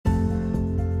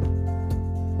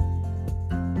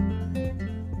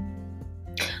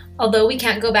Although we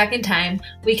can't go back in time,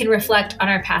 we can reflect on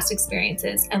our past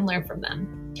experiences and learn from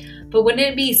them. But wouldn't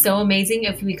it be so amazing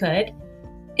if we could?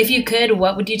 If you could,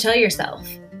 what would you tell yourself?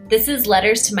 This is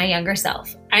Letters to My Younger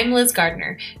Self. I'm Liz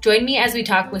Gardner. Join me as we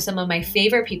talk with some of my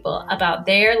favorite people about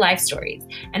their life stories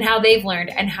and how they've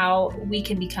learned and how we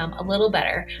can become a little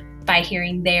better by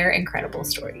hearing their incredible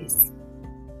stories.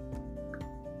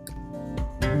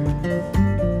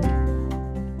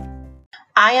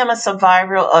 I am a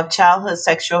survivor of childhood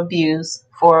sexual abuse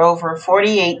for over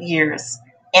 48 years,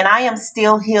 and I am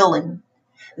still healing.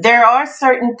 There are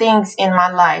certain things in my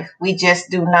life we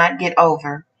just do not get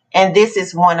over, and this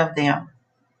is one of them.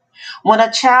 When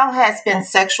a child has been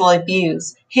sexually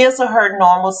abused, his or her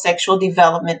normal sexual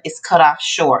development is cut off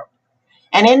short.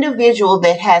 An individual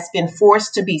that has been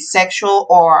forced to be sexual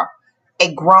or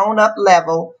a grown-up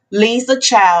level leaves the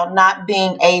child not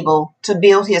being able to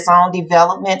build his own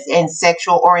development in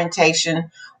sexual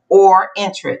orientation or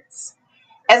interests.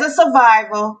 As a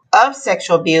survivor of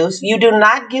sexual abuse, you do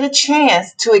not get a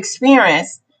chance to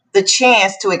experience the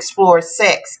chance to explore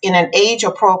sex in an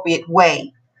age-appropriate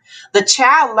way. The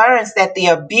child learns that the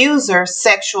abuser's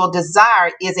sexual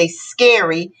desire is a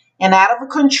scary and out of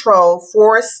control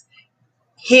force.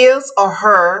 His or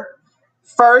her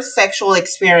first sexual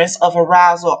experience of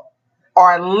arousal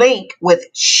are linked with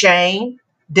shame,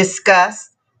 disgust,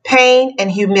 pain, and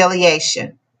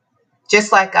humiliation,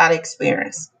 just like I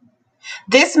experienced.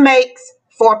 This makes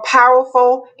for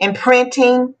powerful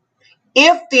imprinting.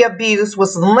 If the abuse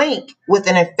was linked with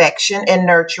an affection and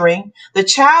nurturing, the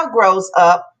child grows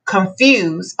up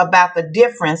confused about the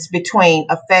difference between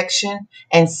affection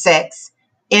and sex,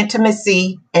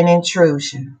 intimacy and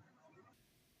intrusion.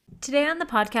 Today on the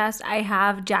podcast, I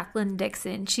have Jacqueline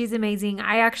Dixon. She's amazing.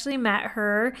 I actually met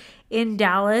her in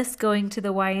Dallas going to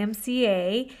the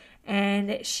YMCA,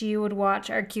 and she would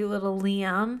watch our cute little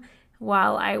Liam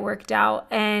while I worked out.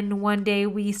 And one day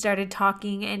we started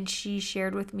talking, and she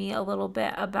shared with me a little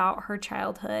bit about her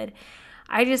childhood.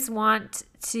 I just want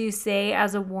to say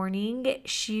as a warning,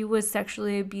 she was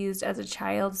sexually abused as a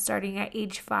child starting at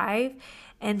age 5.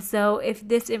 And so if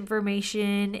this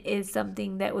information is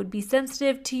something that would be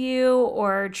sensitive to you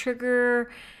or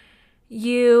trigger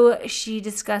you, she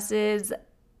discusses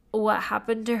what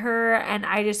happened to her, and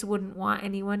I just wouldn't want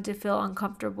anyone to feel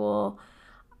uncomfortable.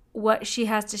 What she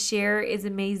has to share is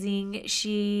amazing.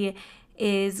 She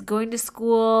is going to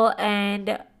school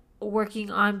and working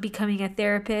on becoming a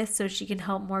therapist so she can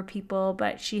help more people,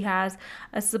 but she has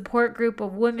a support group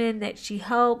of women that she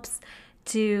helps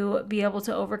to be able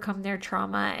to overcome their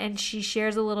trauma. And she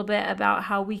shares a little bit about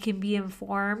how we can be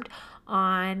informed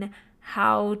on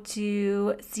how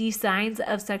to see signs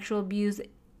of sexual abuse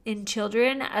in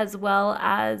children, as well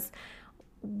as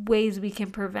ways we can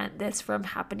prevent this from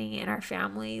happening in our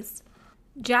families.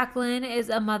 Jacqueline is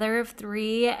a mother of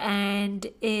 3 and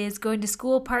is going to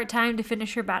school part-time to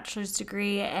finish her bachelor's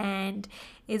degree, and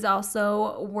is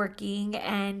also working,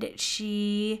 and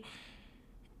she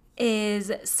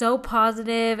is so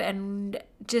positive and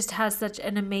just has such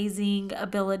an amazing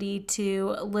ability to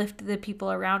lift the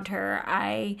people around her.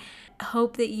 I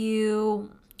hope that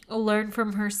you learn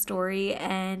from her story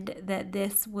and that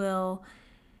this will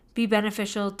be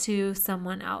beneficial to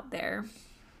someone out there.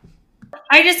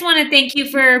 I just want to thank you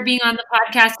for being on the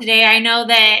podcast today. I know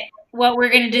that what we're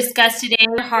going to discuss today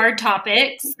are hard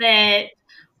topics that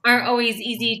aren't always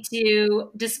easy to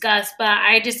discuss, but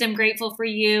I just am grateful for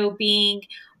you being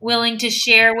willing to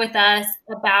share with us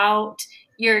about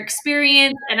your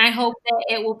experience, and I hope that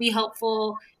it will be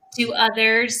helpful to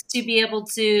others to be able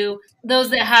to,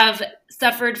 those that have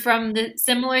suffered from the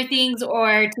similar things,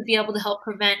 or to be able to help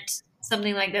prevent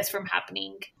something like this from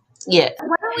happening. Yes.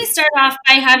 Why don't we start off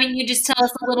by having you just tell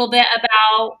us a little bit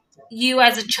about you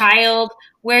as a child,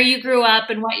 where you grew up,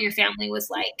 and what your family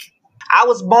was like. I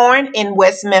was born in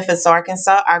West Memphis,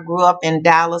 Arkansas. I grew up in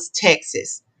Dallas,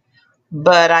 Texas.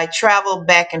 But I traveled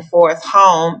back and forth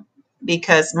home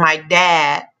because my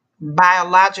dad,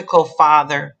 biological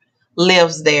father,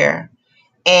 lives there.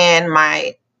 And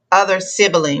my other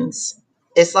siblings,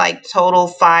 it's like total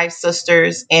 5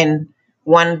 sisters and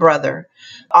 1 brother,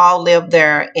 all live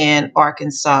there in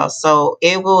Arkansas. So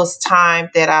it was time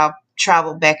that I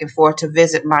traveled back and forth to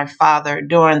visit my father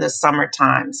during the summer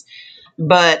times.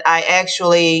 But I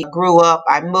actually grew up,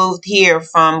 I moved here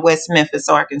from West Memphis,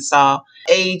 Arkansas,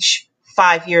 age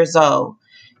 5 years old.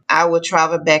 I would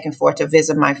travel back and forth to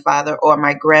visit my father or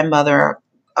my grandmother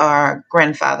or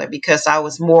grandfather because I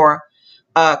was more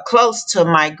close to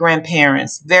my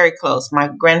grandparents, very close. My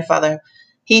grandfather,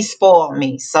 he spoiled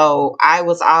me. So I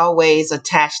was always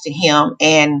attached to him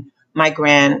and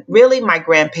really my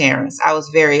grandparents. I was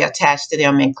very attached to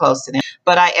them and close to them.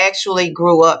 But I actually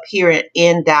grew up here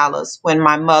in Dallas when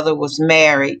my mother was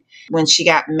married. When she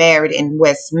got married in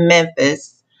West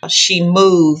Memphis, she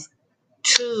moved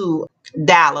to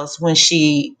Dallas when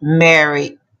she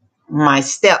married my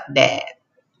stepdad.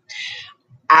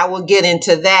 I will get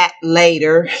into that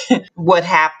later, what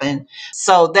happened.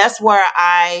 So that's where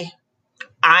I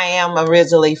am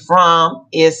originally from,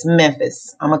 is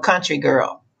Memphis. I'm a country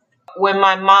girl. When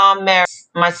my mom married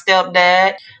my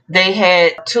stepdad, they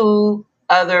had two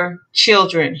other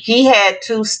children. He had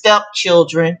two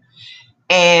stepchildren,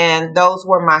 and those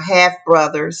were my half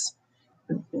brothers.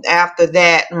 After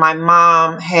that, my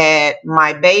mom had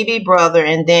my baby brother,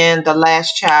 and then the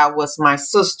last child was my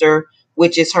sister,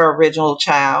 which is her original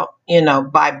child,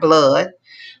 by blood.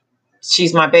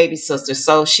 She's my baby sister.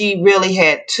 So she really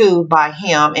had two by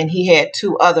him, and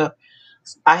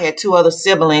I had two other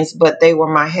siblings, but they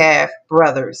were my half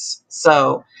brothers.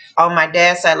 So on my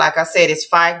dad's side, like I said, it's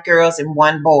five girls and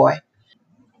one boy.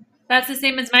 That's the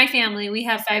same as my family. We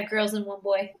have 5 girls and 1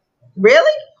 boy.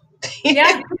 Really?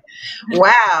 Yeah.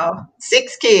 Wow.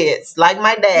 6 kids, like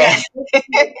my dad.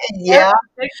 Yeah.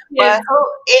 But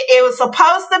it was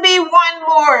supposed to be one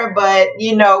more, but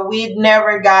we'd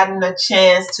never gotten a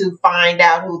chance to find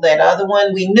out who that other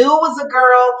one. We knew it was a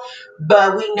girl,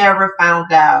 but we never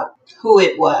found out who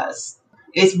it was.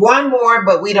 It's one more,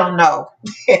 but we don't know.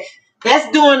 That's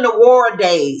during the war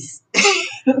days.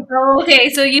 Okay,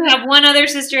 so you have one other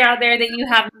sister out there that you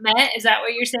haven't met. Is that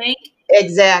what you're saying?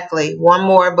 Exactly. One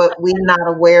more, but we're not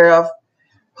aware of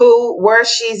where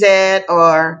she's at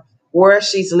or where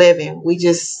she's living. We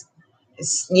just,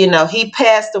 he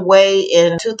passed away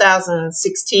in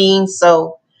 2016,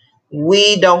 so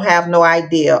we don't have no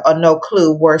idea or no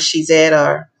clue where she's at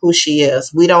or who she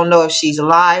is. We don't know if she's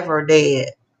alive or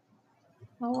dead.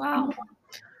 Oh, wow.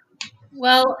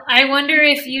 Well, I wonder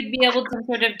if you'd be able to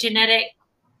sort of genetic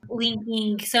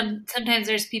linking. Sometimes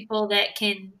there's people that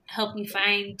can help you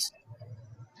find.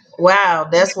 Wow,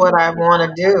 that's what I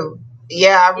want to do.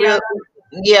 Yeah,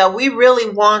 we really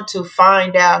want to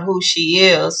find out who she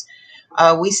is.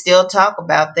 We still talk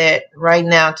about that right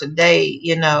now today.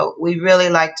 We really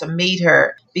like to meet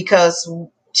her because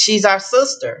she's our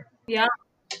sister. Yeah.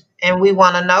 And we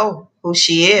want to know who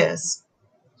she is.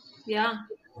 Yeah.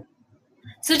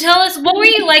 So tell us, what were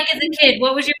you like as a kid?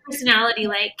 What was your personality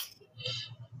like?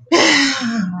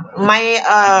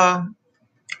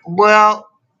 Well,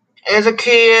 as a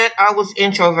kid, I was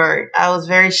introvert. I was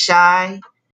very shy.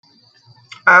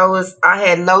 I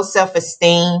had low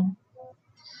self-esteem.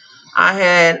 I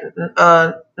had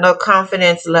no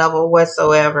confidence level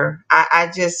whatsoever.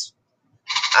 I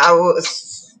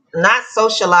was not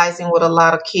socializing with a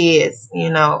lot of kids.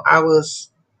 I was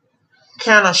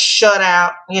kind of shut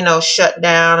out, shut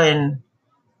down, and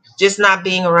just not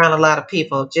being around a lot of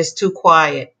people, just too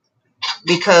quiet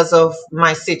because of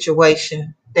my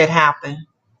situation that happened.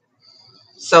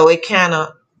 So it kind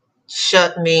of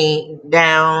shut me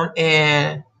down,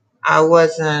 and I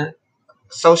wasn't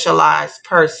socialized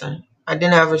person. I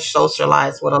didn't ever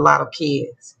socialize with a lot of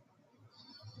kids.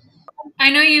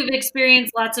 I know you've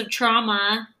experienced lots of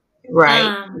trauma.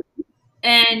 Right.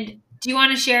 And do you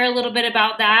want to share a little bit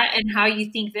about that and how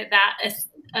you think that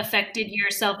affected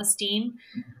your self-esteem?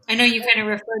 I know you kind of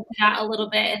referred to that a little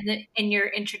bit in your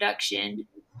introduction.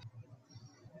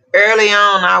 Early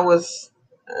on, I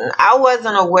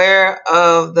wasn't aware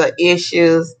of the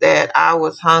issues that I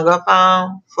was hung up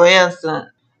on. For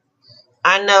instance,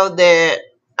 I know that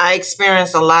I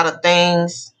experienced a lot of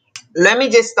things. Let me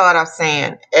just start off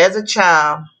saying, as a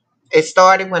child, it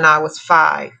started when I was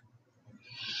 5.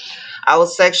 I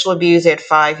was sexually abused at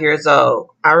 5 years old.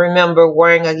 I remember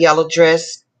wearing a yellow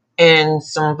dress and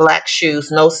some black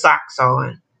shoes, no socks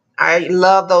on. I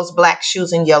love those black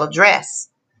shoes and yellow dress.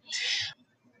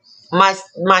 My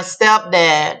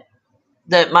stepdad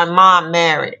that my mom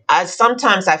married,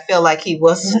 sometimes I feel like he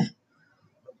wasn't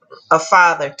a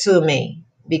father to me,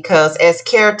 because as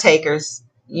caretakers,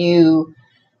 you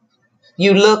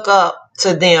look up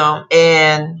to them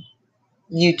and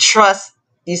you're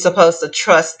supposed to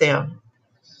trust them.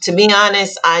 To be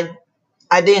honest, I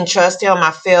didn't trust him.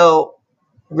 I felt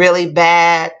really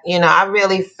bad. I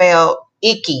really felt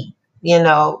icky,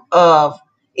 of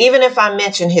even if I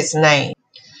mentioned his name.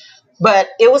 But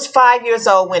it was 5 years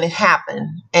old when it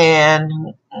happened. And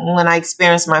when I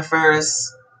experienced my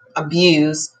first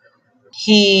abuse,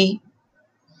 he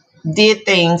did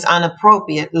things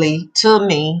inappropriately to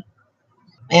me.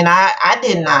 And I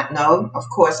did not know. Of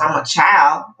course, I'm a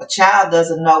child. A child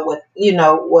doesn't know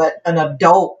what an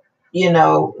adult,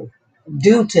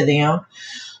 do to them.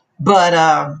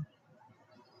 But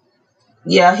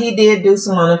Yeah, he did do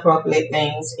some inappropriate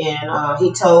things, and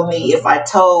he told me if I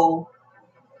told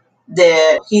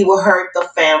that he will hurt the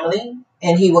family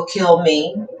and he will kill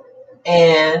me.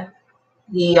 And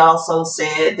he also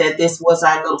said that this was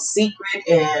our little secret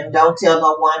and don't tell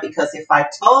no one because if I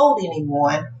told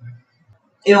anyone,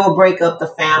 it will break up the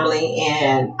family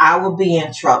and I will be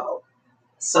in trouble.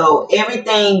 So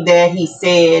everything that he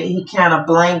said, he kind of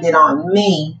blamed it on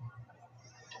me.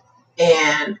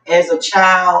 And as a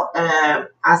child,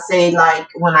 I say like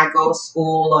when I go to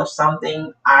school or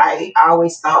something, I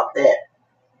always thought that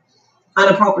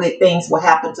inappropriate things will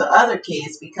happen to other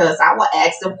kids because I would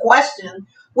ask them questions,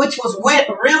 which was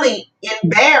really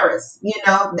embarrassed,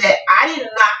 that I did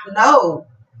not know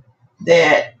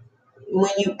that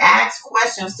when you ask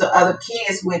questions to other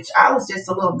kids, which I was just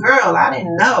a little girl, I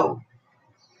didn't know.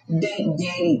 Do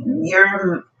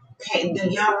your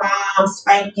mom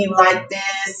spank you like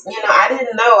this? I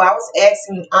didn't know. I was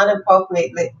asking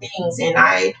inappropriate things, and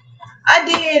I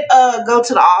did go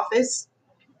to the office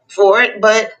for it,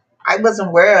 but I wasn't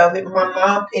aware of it. My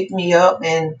mom picked me up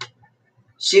and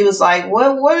she was like,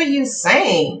 what are you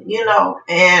saying?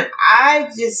 And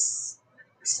I just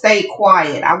stayed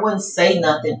quiet. I wouldn't say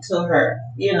nothing to her,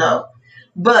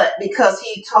 but because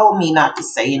he told me not to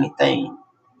say anything.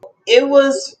 It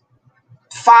was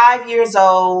 5 years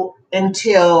old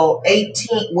until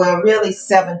 18, well, really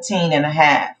 17 and a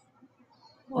half.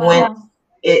 When Wow.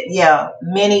 yeah,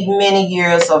 many, many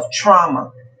years of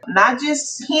trauma. Not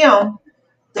just him,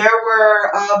 there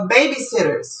were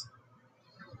babysitters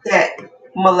that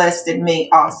molested me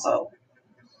also.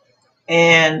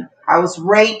 And I was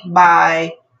raped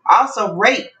by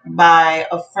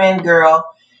a friend girl.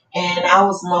 And I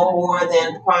was no more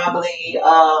than probably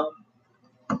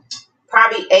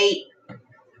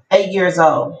 8 years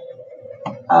old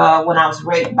when I was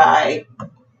raped by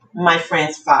my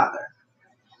friend's father.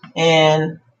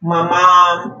 And my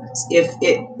mom, if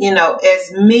it,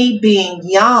 as me being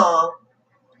young,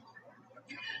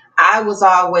 I was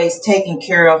always taking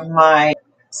care of my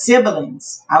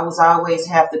siblings. I was always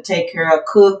have to take care of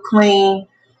cook, clean,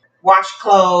 wash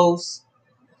clothes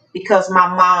because my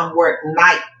mom worked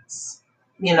nights,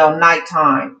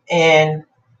 nighttime. And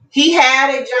he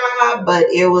had a job, but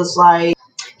it was like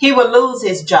he would lose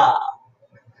his job.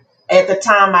 At the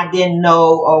time, I didn't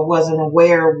know or wasn't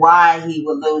aware why he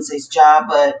would lose his job,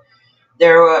 but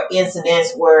there were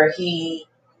incidents where he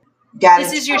got This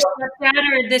into is your trouble.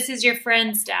 stepdad or this is your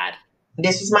friend's dad?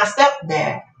 This was my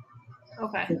stepdad.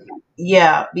 Okay.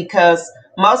 Yeah, because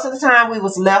most of the time we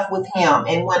was left with him.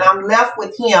 And when I'm left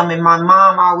with him and my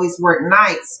mom always worked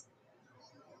nights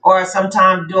or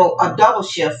sometimes do a double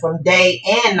shift from day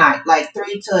and night, like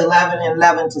 3 to 11 and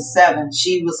 11 to 7.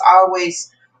 She was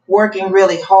always working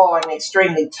really hard and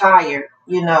extremely tired,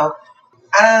 I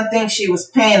don't think she was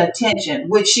paying attention,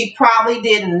 which she probably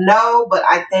didn't know, but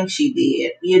I think she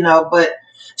did, but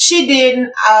she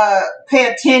didn't pay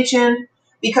attention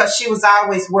because she was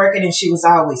always working and she was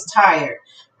always tired.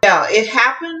 Yeah, it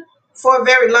happened for a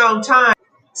very long time.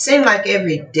 Seemed like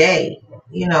every day,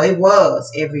 it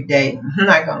was every day. I'm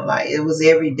not gonna lie, it was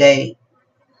every day.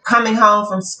 Coming home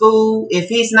from school, if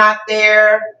he's not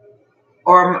there,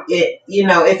 or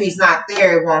if he's not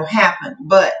there, it won't happen.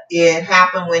 But it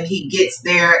happened when he gets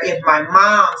there. If my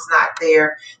mom's not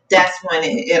there, that's when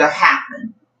it'll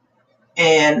happen.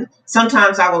 And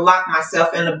sometimes I will lock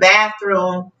myself in the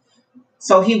bathroom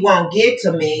so he won't get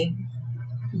to me.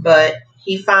 But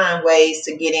he find ways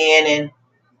to get in, and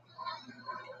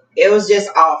it was just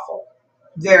awful,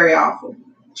 very awful,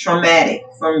 traumatic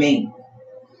for me,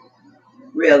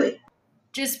 really.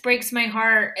 Just breaks my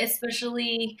heart,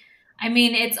 especially, I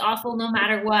mean, it's awful no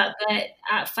matter what, but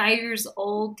at 5 years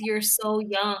old, you're so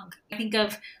young. I think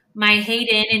of my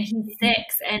Hayden, and he's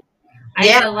 6, and I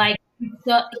Yeah, feel like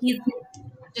he's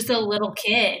just a little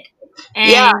kid.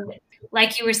 yeah, And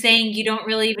like you were saying, you don't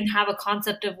really even have a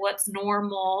concept of what's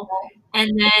normal. And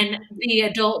then the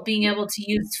adult being able to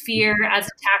use fear as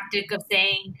a tactic of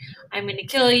saying, I'm going to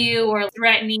kill you, or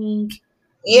threatening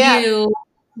yeah,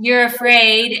 you're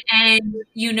afraid, and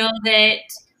you know that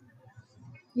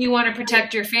you want to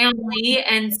protect your family.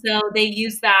 And so they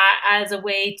use that as a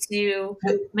way to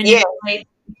yeah, manipulate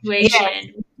the yeah.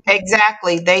 situation.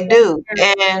 Exactly, they do.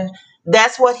 And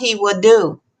that's what he would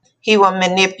do. He would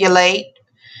manipulate.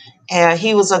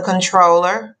 He was a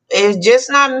controller. It's just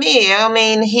not me. I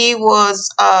mean, he was,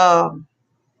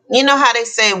 you know how they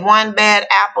say one bad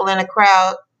apple in a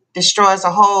crowd destroys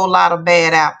a whole lot of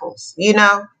bad apples?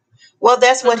 Well,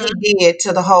 that's what he Uh-huh. did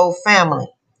to the whole family.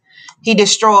 He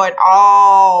destroyed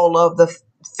all of the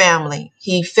family.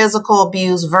 He physical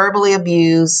abused, verbally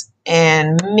abused,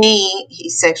 and me, he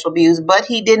sexual abused, but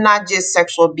he did not just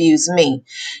sexual abuse me.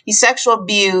 He sexual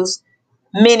abused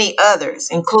many others,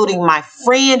 including my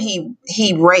friend.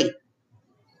 He raped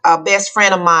a best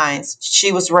friend of mine.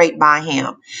 She was raped by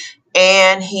him,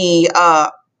 and he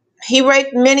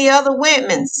raped many other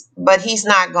women, but he's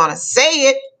not gonna say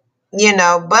it,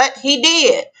 but he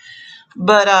did.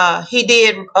 But he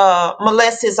did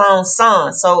molest his own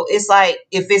son. So it's like,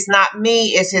 if it's not me,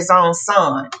 it's his own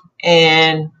son.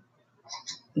 And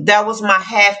that was my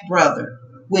half brother,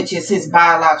 which is his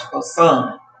biological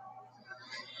son.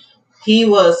 He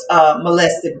was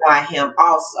molested by him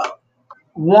also.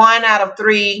 One out of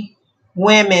three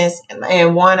women's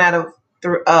and one out of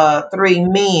three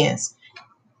men's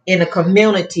in the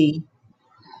community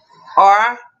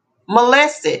are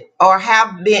molested or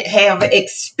have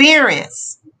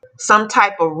experienced some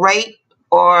type of rape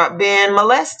or been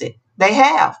molested. They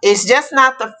have. It's just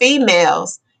not the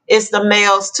females, it's the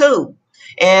males too.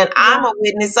 And Yeah. I'm a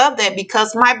witness of that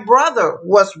because my brother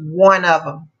was one of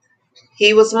them.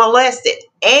 He was molested.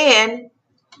 And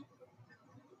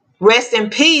rest in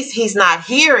peace, he's not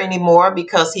here anymore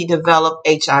because he developed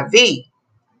HIV.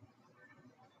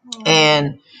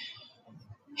 And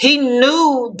he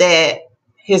knew that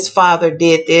his father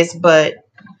did this, but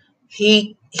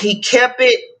he kept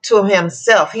it to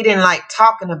himself. He didn't like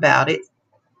talking about it.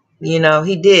 He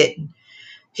didn't.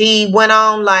 He went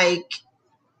on like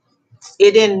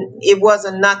it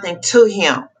wasn't nothing to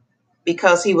him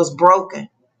because he was broken.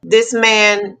 This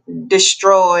man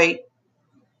destroyed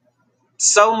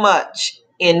so much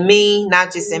in me,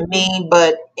 not just in me,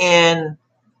 but in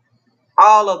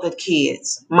all of the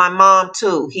kids. My mom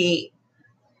too. He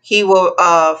will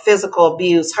physical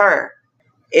abuse her.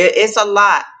 It's a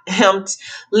lot.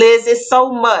 Liz, it's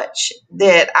so much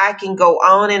that I can go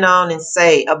on and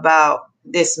say about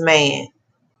this man.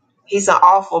 He's an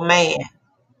awful man.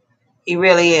 He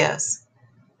really is.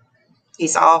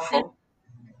 He's awful.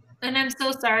 And I'm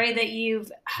so sorry that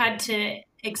you've had to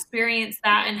experience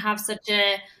that and have such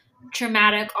a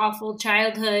traumatic, awful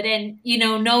childhood. And,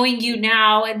 knowing you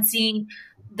now and seeing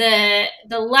the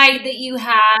light that you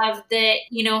have, that,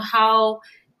 how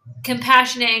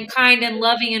compassionate and kind and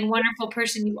loving and wonderful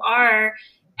person you are,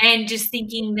 and just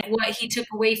thinking that what he took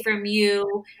away from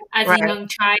you as a Right. young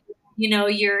child,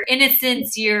 your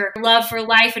innocence, your love for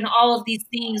life, and all of these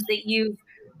things that you've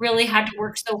really had to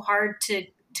work so hard to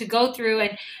go through.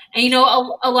 And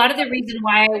a lot of the reason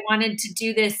why I wanted to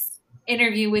do this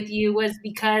interview with you was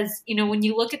because, when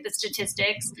you look at the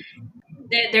statistics,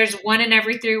 there's 1 in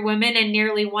every 3 women and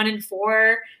nearly 1 in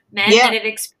 4 men Yeah. that have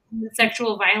experienced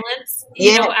sexual violence,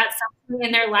 Yeah. at some point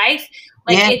in their life.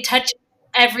 Like, Yeah. it touches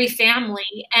every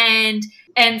family. And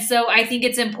so I think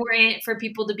it's important for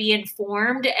people to be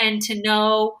informed and to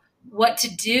know what to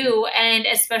do. And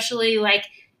especially, like,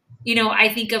 I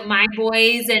think of my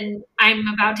boys, and I'm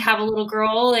about to have a little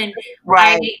girl, and I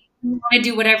Right. want to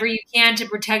do whatever you can to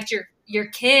protect your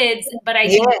kids, but I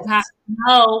think you have Yes. to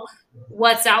know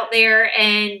what's out there,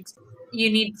 and you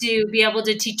need to be able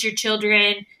to teach your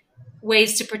children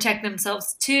ways to protect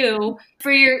themselves too,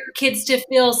 for your kids to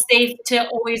feel safe, to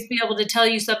always be able to tell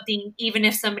you something even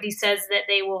if somebody says that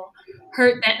they will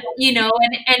hurt them,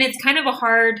 and it's kind of a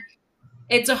hard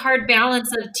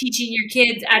balance of teaching your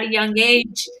kids at a young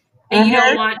age that Mm-hmm.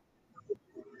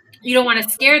 you don't want to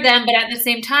scare them, but at the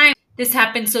same time, this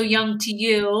happened so young to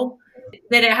you,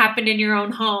 that it happened in your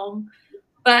own home.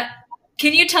 But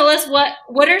can you tell us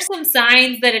what are some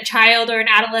signs that a child or an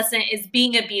adolescent is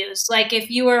being abused? Like,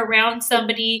 if you were around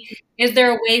somebody, is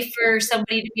there a way for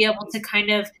somebody to be able to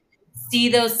kind of see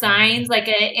those signs? Like,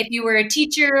 if you were a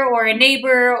teacher or a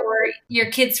neighbor or your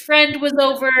kid's friend was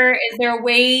over, is there a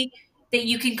way that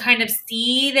you can kind of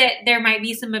see that there might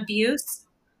be some abuse?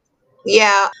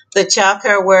 Yeah, the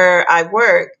childcare where I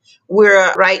work,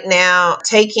 we're right now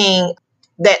taking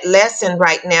that lesson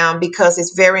right now because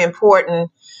it's very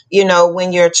important.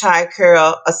 When you're a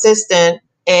childcare assistant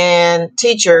and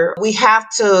teacher, we have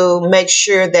to make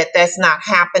sure that that's not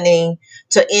happening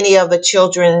to any of the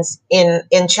children's in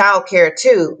childcare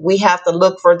too. We have to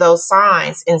look for those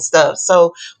signs and stuff.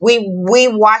 So we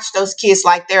watch those kids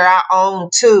like they're our own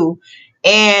too,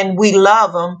 and we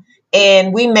love them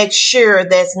and we make sure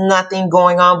there's nothing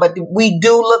going on, but we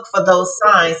do look for those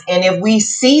signs. And if we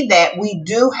see that, we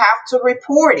do have to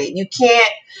report it. You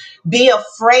can't be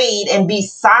afraid and be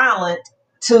silent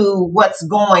to what's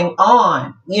going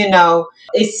on.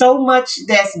 It's so much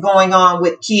that's going on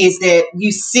with kids that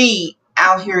you see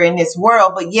out here in this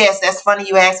world. But yes, that's funny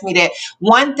you asked me that.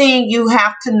 One thing you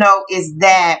have to know is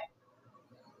that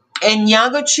in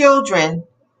younger children,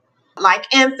 like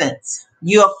infants,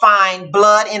 you'll find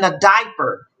blood in a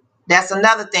diaper That's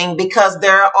another thing, because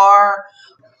there are,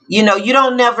 you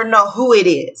don't never know who it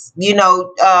is.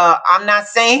 I'm not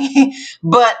saying,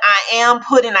 but I am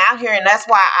putting out here, and that's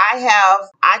why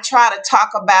I try to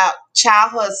talk about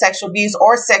childhood sexual abuse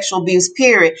or sexual abuse,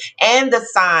 period, and the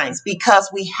signs, because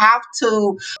we have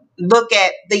to look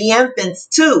at the infants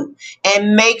too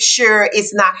and make sure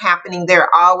it's not happening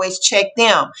there. Always check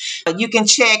them. You can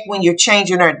check when you're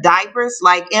changing their diapers.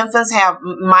 Like infants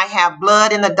might have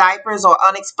blood in the diapers or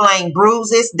unexplained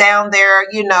bruises down there,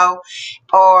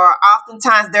 or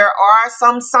oftentimes there are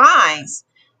some signs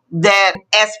that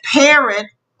as parent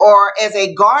or as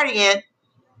a guardian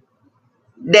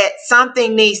that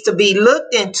something needs to be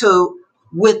looked into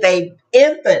with a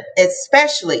infant.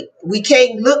 Especially, we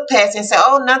can't look past and say,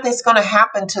 oh, nothing's going to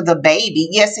happen to the baby.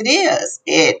 Yes, it is.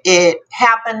 It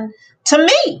happened to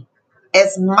me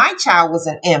as my child was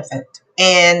an infant,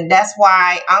 and that's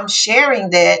why I'm sharing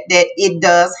that it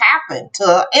does happen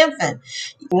to an infant,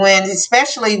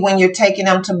 especially when you're taking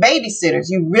them to babysitters.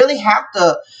 You really have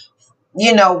to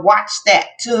watch that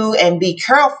too and be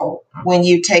careful when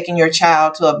you're taking your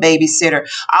child to a babysitter.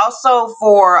 Also,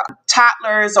 for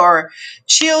toddlers or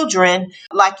children,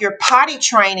 like you're potty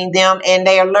training them and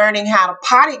they are learning how to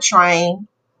potty train.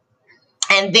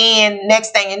 And then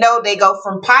next thing you know, they go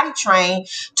from potty train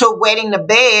to wetting the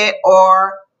bed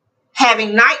or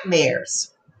having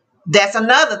nightmares. That's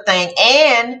another thing.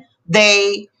 And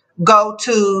they go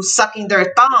to sucking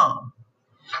their thumb.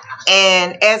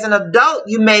 And as an adult,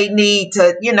 you may need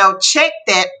to, check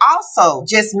that also.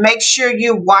 Just make sure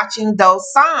you're watching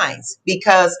those signs,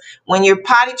 because when you're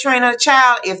potty training a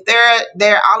child, if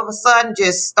they're all of a sudden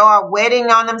just start wetting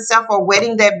on themselves or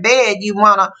wetting their bed, you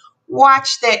want to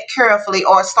watch that carefully,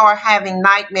 or start having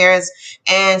nightmares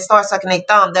and start sucking their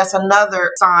thumb. That's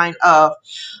another sign of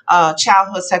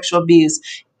childhood sexual abuse.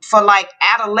 For like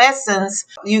adolescents,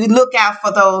 you look out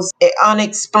for those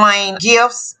unexplained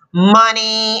gifts,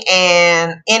 money,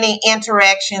 and any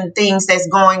interaction things that's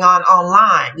going on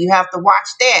online. You have to watch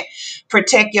that.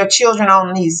 Protect your children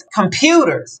on these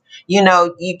computers. You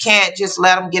can't just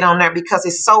let them get on there, because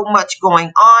there's so much going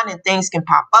on and things can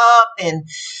pop up, and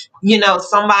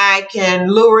somebody can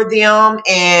lure them,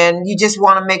 and you just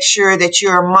want to make sure that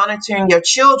you're monitoring your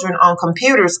children on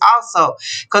computers also,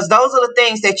 because those are the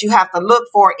things that you have to look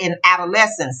for in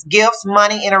adolescence: gifts,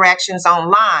 money, interactions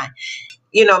online.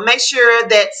 Make sure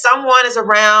that someone is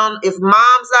around. If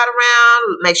mom's not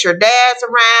around, make sure dad's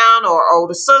around, or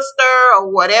older sister, or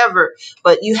whatever.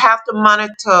 But you have to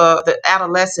monitor the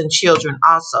adolescent children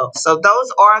also. So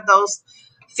those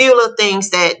few little things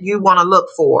that you want to look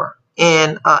for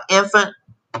in infant,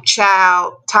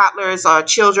 child, toddlers, or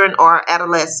children, or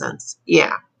adolescents.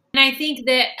 Yeah. And I think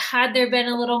that had there been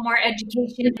a little more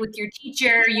education with your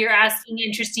teacher, you're asking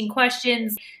interesting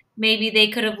questions, maybe they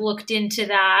could have looked into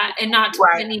that. And not to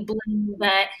put any blame,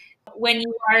 but when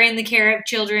you are in the care of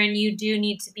children, you do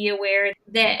need to be aware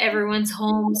that everyone's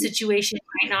home situation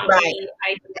might not be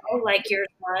ideal like yours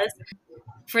was,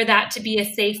 for that to be a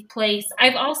safe place.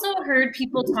 I've also heard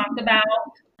people talk about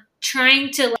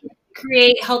trying to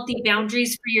create healthy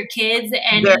boundaries for your kids,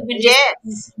 and even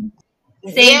just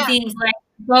saying things like,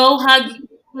 go hug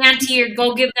auntie or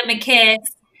go give them a kiss.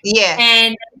 Yeah.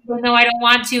 And no, I don't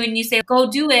want to. And you say,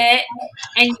 go do it.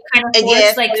 And you kind of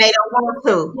force and they don't want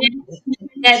to.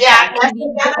 That can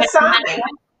be a sign.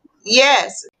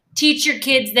 Yes. Teach your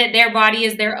kids that their body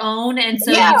is their own. And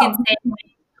so you can say,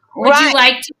 would you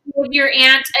like to give your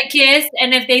aunt a kiss?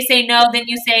 And if they say no, then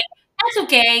you say, that's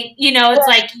okay. It's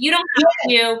like, you don't have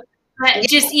to. But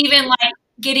just even like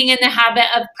getting in the habit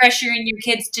of pressuring your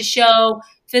kids to show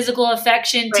physical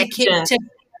affection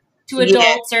to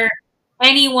adults or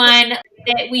anyone,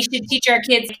 that we should teach our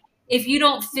kids, if you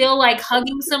don't feel like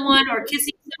hugging someone or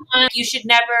kissing someone, you should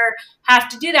never have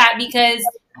to do that, because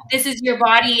this is your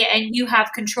body and you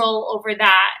have control over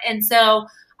that. And so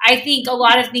I think a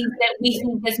lot of things that we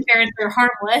think as parents are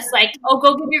harmless, like, oh,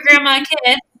 go give your grandma a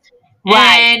kiss,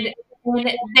 and when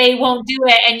they won't do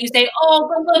it, and you say, oh,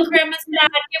 go look, grandma's sad,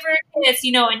 give her a kiss,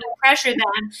 and you pressure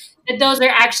them, that those are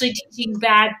actually teaching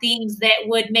bad things that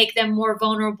would make them more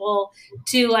vulnerable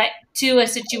to a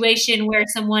situation where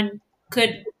someone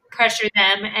could pressure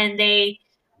them, and they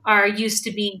are used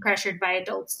to being pressured by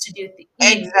adults to do things.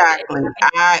 Exactly.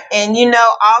 And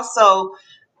also,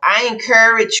 I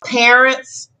encourage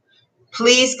parents,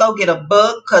 please go get a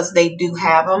book, because they do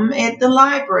have them at the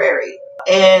library,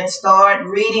 and start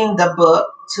reading the book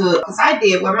because I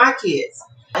did with my kids,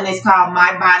 and it's called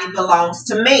My Body Belongs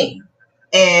to Me.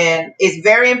 And it's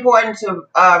very important to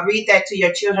read that to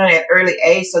your children at early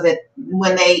age, so that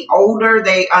when they older,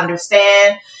 they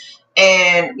understand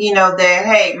and that,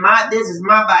 hey, this is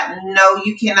my body. No,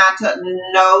 you cannot touch.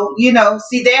 No,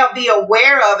 see, they'll be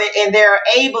aware of it, and they're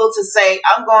able to say,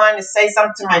 I'm going to say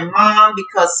something to my mom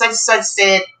because such and such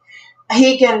said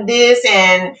he can this,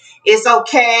 and it's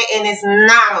okay, and it's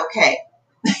not okay.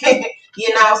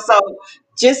 So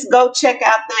just go check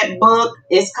out that book.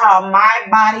 It's called My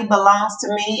Body Belongs to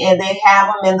Me, and they have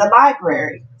them in the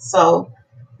library. So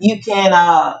you can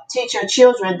teach your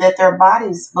children that their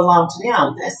bodies belong to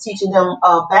them. That's teaching them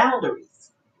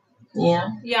boundaries. Yeah.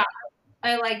 Yeah,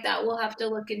 I like that. We'll have to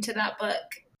look into that book.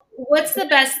 What's the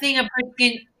best thing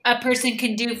a person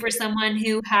can do for someone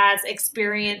who has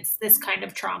experienced this kind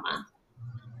of trauma?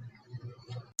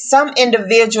 Some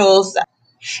individuals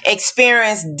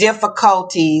experience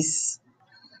difficulties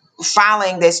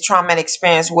following this traumatic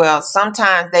experience. Well,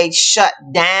 sometimes they shut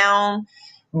down.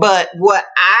 But what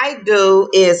I do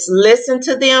is listen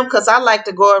to them, because I like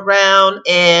to go around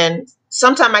and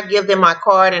sometimes I give them my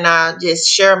card and I just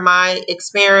share my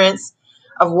experience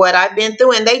of what I've been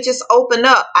through, and they just open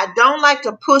up. I don't like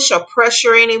to push or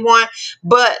pressure anyone,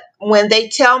 but when they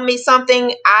tell me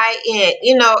something, I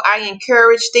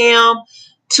encourage them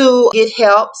to get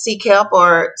help, seek help,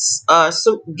 or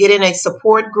get in a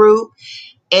support group.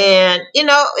 And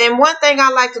one thing I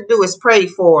like to do is pray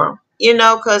for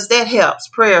them, because that helps.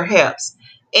 Prayer helps.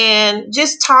 And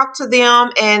just talk to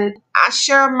them. And I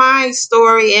share my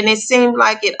story, and it seems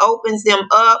like it opens them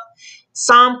up.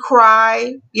 Some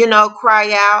cry,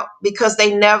 cry out because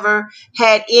they never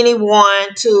had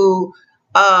anyone to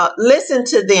listen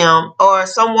to them, or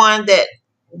someone that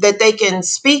they can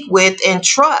speak with and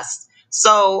trust.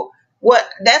 So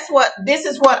this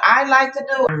is what I like to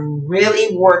do. I'm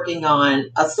really working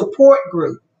on a support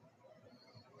group.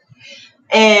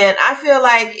 And I feel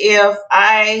like if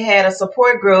I had a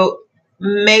support group,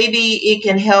 maybe it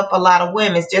can help a lot of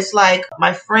women. It's just like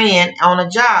my friend on a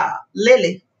job,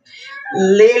 Lily.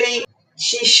 Lily,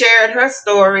 she shared her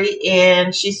story,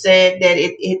 and she said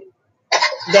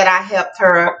that I helped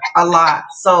her a lot.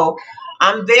 So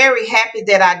I'm very happy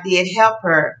that I did help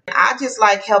her. I just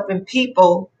like helping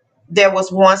people that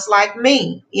was once like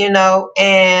me, and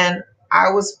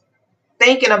I was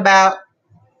thinking about,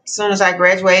 as soon as I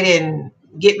graduated and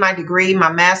get my degree,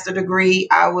 my master degree,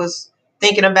 I was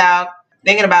thinking about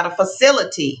a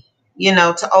facility,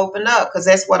 to open up, because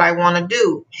that's what I want to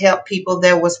do, help people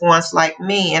that was once like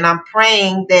me. And I'm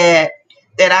praying that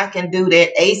I can do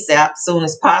that ASAP, soon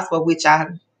as possible, which I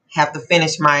have to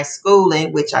finish my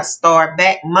schooling, which I start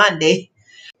back Monday.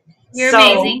 You're So,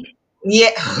 amazing.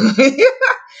 yeah.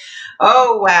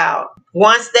 Oh, wow.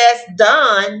 Once that's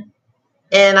done,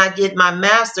 and I get my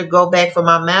master, go back for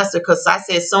my master, because I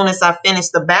said as soon as I finish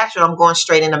the bachelor, I'm going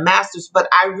straight into master's. But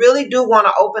I really do want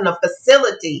to open a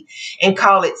facility and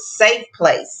call it Safe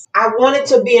Place. I want it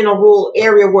to be in a rural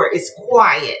area where it's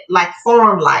quiet, like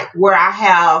farm-like, where I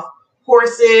have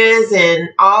horses and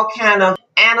all kind of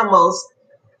animals,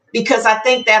 because I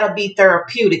think that'll be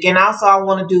therapeutic. And also I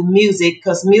want to do music,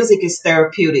 because music is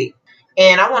therapeutic.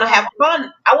 And I want to have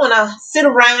fun. I want to sit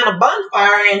around a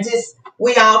bonfire and just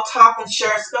we all talk and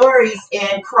share stories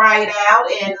and cry it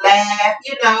out and laugh.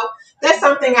 That's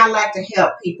something I like to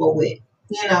help people with.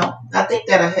 I think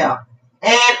that'll help.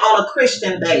 And on a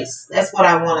Christian base, that's what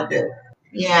I want to do. Well,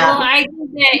 Yeah. I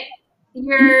think that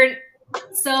you're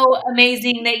so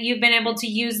amazing that you've been able to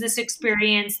use this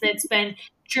experience that's been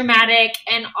traumatic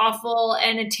and awful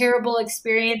and a terrible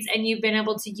experience, and you've been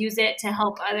able to use it to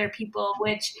help other people,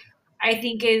 which I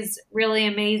think is really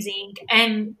amazing.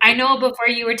 And I know before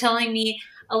you were telling me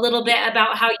a little bit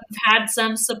about how you've had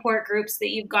some support groups that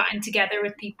you've gotten together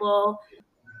with people.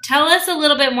 Tell us a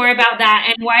little bit more about that,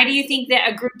 and why do you think that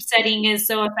a group setting is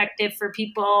so effective for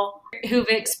people who've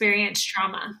experienced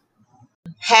trauma?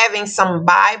 Having some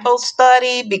Bible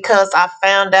study, because I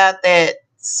found out that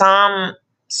some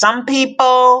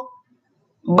people,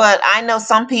 but I know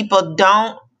some people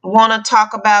don't want to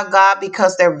talk about God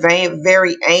because they're very,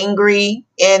 very angry,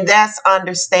 and that's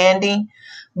understanding.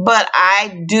 But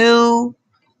I do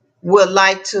would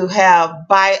like to have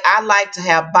I like to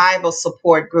have Bible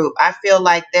support group. I feel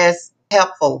like that's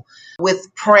helpful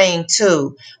with praying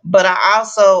too. But I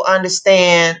also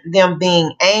understand them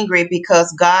being angry,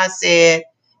 because God said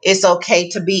it's okay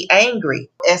to be angry.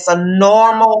 It's a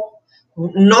normal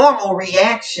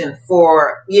reaction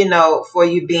for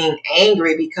you being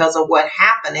angry because of what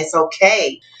happened. It's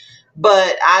okay.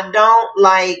 But I don't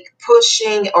like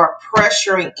pushing or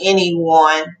pressuring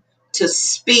anyone to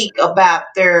speak about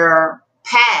their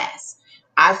past.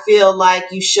 I feel like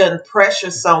you shouldn't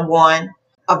pressure someone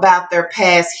about their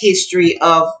past history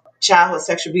of childhood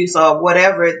sexual abuse or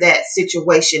whatever that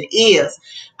situation is.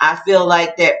 I feel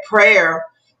like that prayer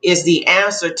is the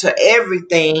answer to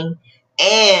everything,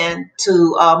 and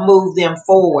to move them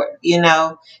forward,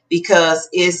 because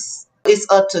it's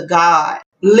up to God.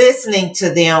 Listening to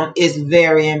them is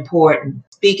very important.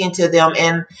 Speaking to them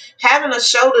and having a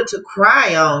shoulder to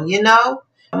cry on.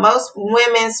 Most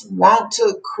women's want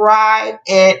to cry,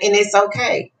 and it's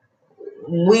okay.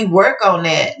 We work on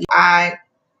that. I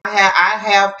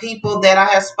have people that I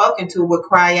have spoken to would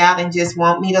cry out and just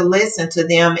want me to listen to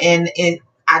them, and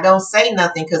I don't say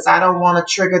nothing because I don't want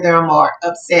to trigger them or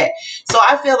upset. So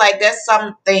I feel like that's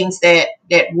some things that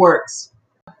works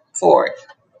for it.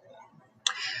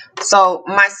 So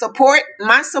my support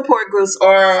groups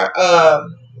are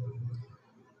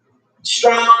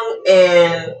strong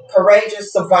and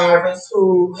courageous survivors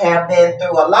who have been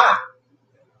through a lot,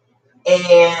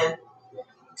 and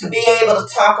to be able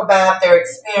to talk about their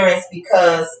experience,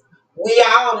 because we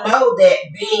all know that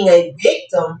being a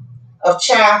victim of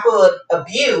childhood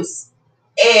abuse,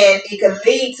 and it can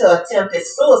lead to attempted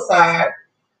suicide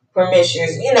from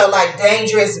issues, like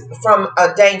dangerous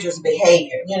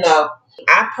behavior.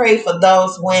 I pray for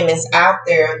those women out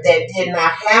there that did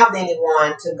not have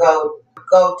anyone to go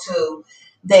to,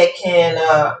 that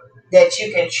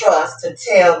you can trust to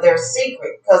tell their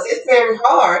secret, because it's very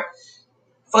hard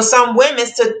for some women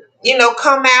to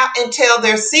come out and tell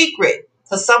their secret,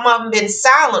 because some of them been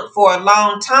silent for a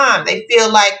long time. They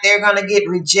feel like they're going to get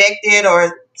rejected,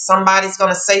 or somebody's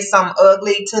going to say something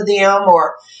ugly to them,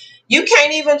 or you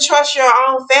can't even trust your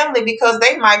own family because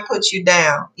they might put you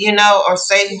down, or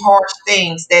say harsh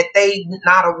things that they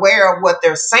not aware of what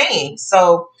they're saying.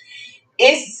 So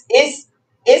it's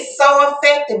so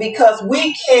effective, because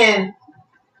we can,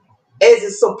 as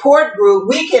a support group,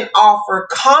 we can offer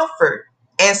comfort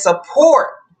and support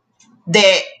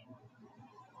that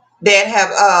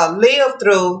have lived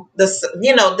through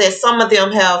that some of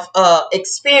them have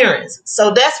experienced.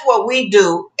 So that's what we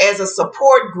do as a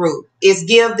support group, is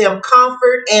give them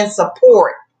comfort and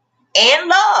support and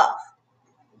love,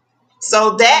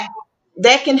 so that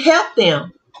can help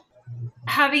them.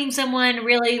 Having someone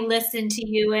really listen to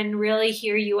you and really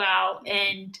hear you out,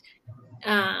 and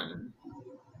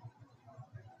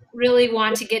really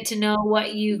want to get to know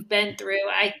what you've been through,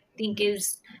 I think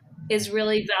is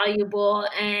really valuable.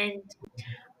 And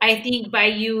I think by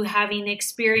you having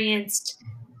experienced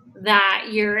that,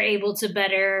 you're able to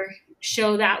better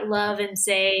show that love and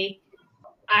say,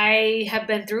 I have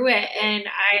been through it and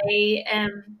I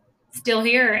am still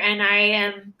here, and I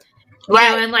am,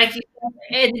 Right. and like you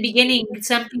said in the beginning,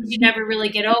 some things you never really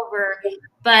get over,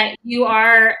 but you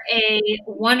are a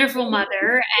wonderful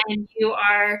mother, and you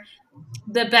are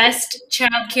the best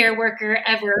child care worker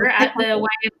ever at the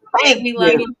YMCA. Thank We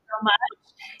love you you. so much.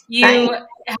 Thank You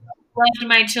have loved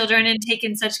my children and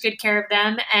taken such good care of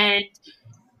them, and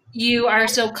you are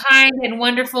so kind and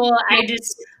wonderful.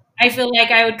 I feel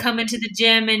like I would come into the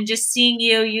gym and just seeing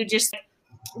you, you just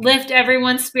lift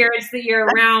everyone's spirits that you're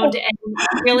around,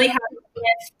 and really have a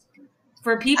gift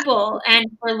for people and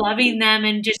for loving them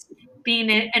and just being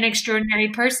an extraordinary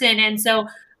person. And so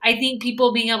I think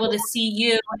people being able to see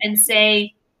you and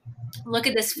say, look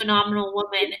at this phenomenal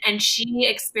woman, and she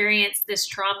experienced this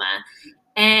trauma,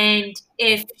 and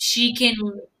if she can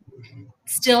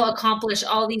still accomplish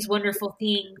all these wonderful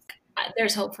things,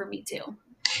 there's hope for me too.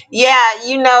 Yeah,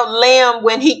 Lim,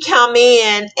 when he come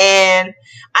in, and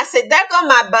I said, "There go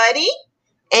my buddy."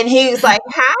 And he was like,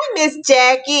 "Hi, Miss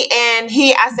Jackie." And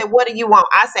I said, "What do you want?"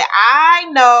 I said, "I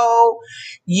know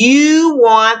you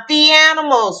want the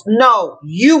animals. No,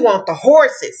 you want the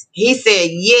horses." He said,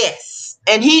 "Yes."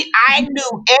 And I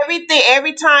knew everything.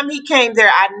 Every time he came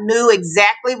there, I knew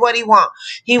exactly what he wants.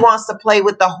 He wants to play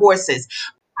with the horses.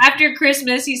 After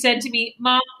Christmas, he said to me,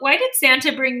 Mom, why did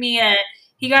Santa bring me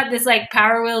he got this like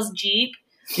Power Wheels Jeep.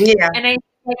 Yeah. And I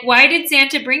like, why did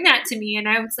Santa bring that to me? And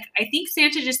I was like, I think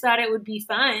Santa just thought it would be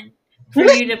fun for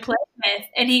you to play with.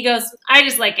 And he goes, I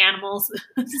just like animals.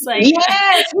 It's like,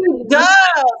 Yes, he does.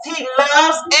 He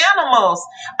loves animals.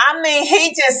 I mean, he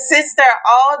just sits there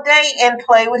all day and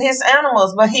play with his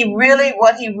animals. But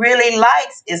what he really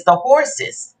likes is the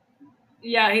horses.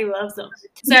 Yeah, he loves them.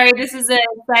 Sorry, this is a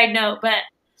side note, but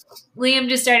Liam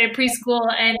just started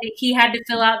preschool, and he had to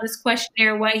fill out this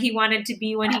questionnaire what he wanted to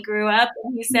be when he grew up.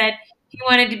 And he said he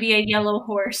wanted to be a yellow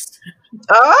horse.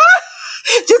 Oh,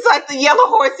 just like the yellow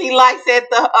horse he likes at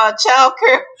the child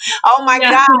care. Oh my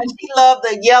Yeah. gosh, he loves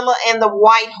the yellow and the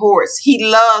white horse. He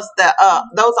loves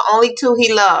those are only two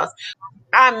he loves.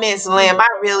 I miss Lim. I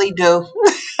really do.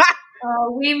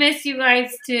 Oh, we miss you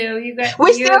guys too. You guys,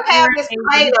 We still have you're his amazing.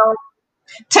 Play-Doh.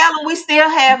 Tell him we still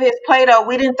have his Play-Doh.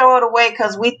 We didn't throw it away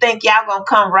because we think y'all gonna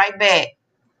come right back.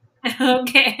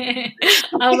 Okay,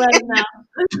 I'll let him know.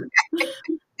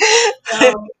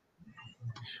 So,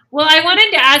 well, I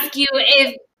wanted to ask you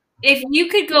if you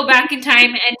could go back in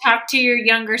time and talk to your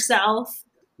younger self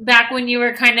back when you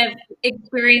were kind of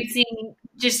experiencing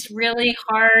just really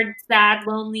hard, sad,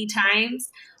 lonely times,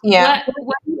 Yeah,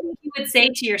 what do you think you would say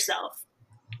to yourself?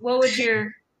 What would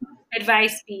your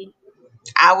advice be?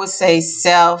 I would say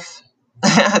self.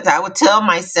 I would tell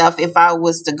myself if I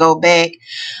was to go back,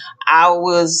 I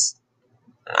was.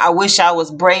 I wish I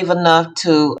was brave enough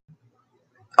to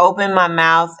open my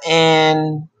mouth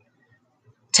and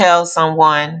tell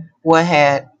someone what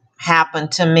had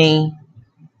happened to me,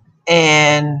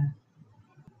 and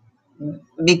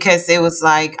because it was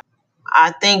like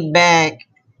I think back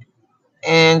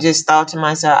and just thought to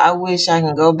myself, I wish I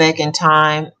can go back in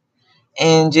time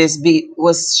and just be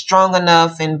was strong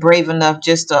enough and brave enough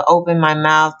just to open my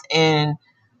mouth, and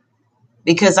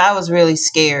because I was really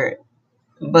scared,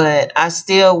 but I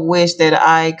still wish that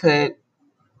I could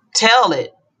tell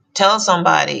it, tell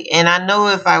somebody. And I know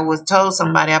if I was told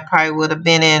somebody, I probably would have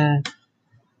been in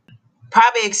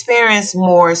probably experienced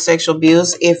more sexual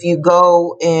abuse if you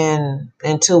go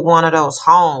into one of those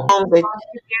homes.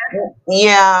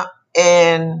 Yeah,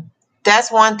 and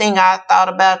that's one thing I thought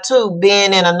about too,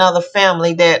 being in another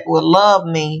family that would love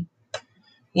me.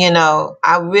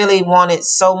 I really wanted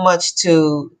so much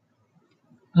to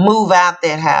move out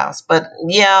that house. But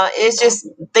yeah, it's just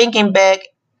thinking back,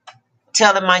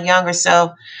 telling my younger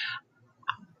self,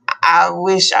 I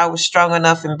wish I was strong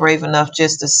enough and brave enough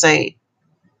just to say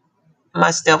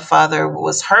my stepfather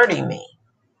was hurting me.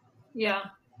 Yeah.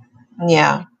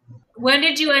 Yeah. When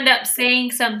did you end up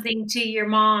saying something to your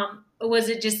mom? Was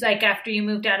it just like after you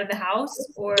moved out of the house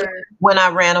or? When I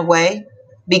ran away,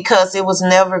 because it was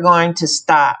never going to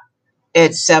stop.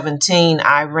 At 17,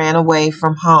 I ran away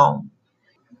from home.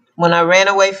 When I ran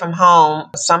away from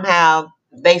home, somehow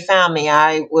they found me.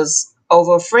 I was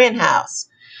over a friend's house.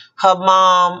 Her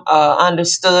mom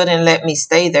understood and let me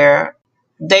stay there.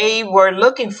 They were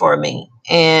looking for me,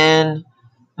 and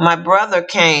my brother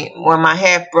came. Well, my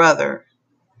half brother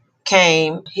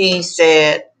came. He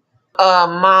said,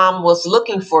 "Mom was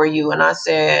looking for you," and I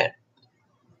said,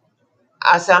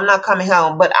 "I'm not coming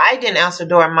home." But I didn't answer the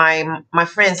door. My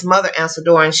friend's mother answered the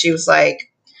door, and she was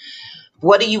like,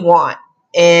 "What do you want?"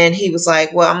 And he was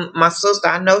like, "Well, my sister,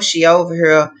 I know she over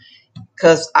here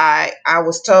because I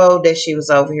was told that she was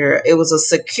over here." It was a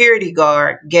security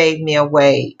guard gave me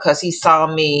away because he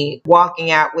saw me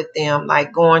walking out with them,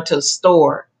 like going to the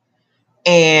store,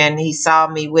 and he saw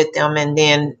me with them. And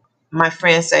then my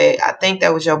friend said, "I think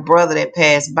that was your brother that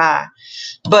passed by."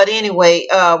 But anyway,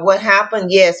 what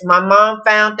happened? Yes, my mom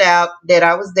found out that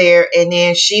I was there, and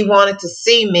then she wanted to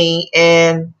see me,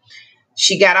 and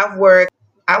she got off work.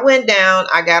 I went down.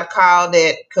 I got a call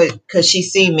that could she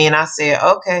see me, and I said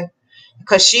okay,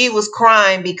 because she was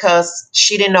crying because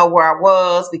she didn't know where I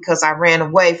was because I ran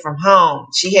away from home.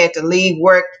 She had to leave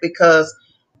work because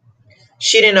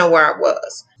she didn't know where I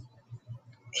was.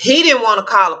 He didn't want to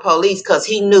call the police because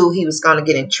he knew he was going to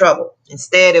get in trouble.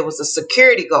 Instead, it was a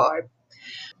security guard.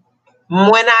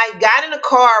 When I got in the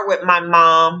car with my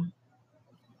mom,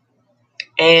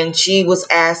 and she was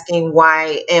asking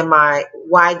why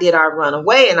did I run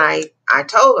away, and I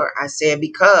told her, I said,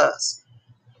 because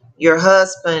your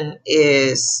husband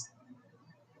is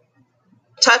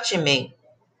touching me.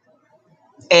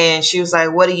 And she was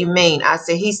like, what do you mean? I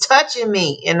said, he's touching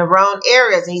me in the wrong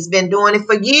areas, and he's been doing it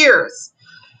for years.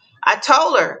 I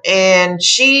told her, and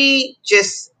she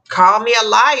just called me a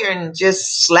liar and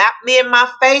just slapped me in my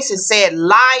face and said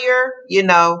liar.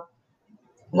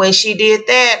 When she did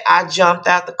that, I jumped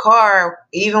out the car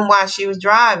even while she was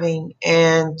driving,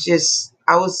 and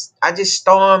I just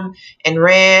stormed and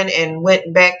ran and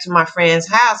went back to my friend's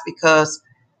house because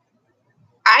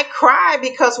I cried,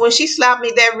 because when she slapped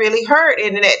me, that really hurt,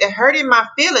 and that hurted my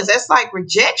feelings. That's like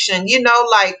rejection,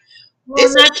 like Well,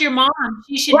 this and is that's your mom.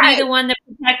 She should be right, the one that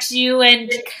protects you and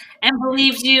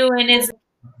believes you and is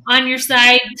on your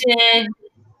side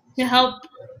to help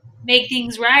make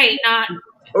things right, not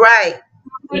right,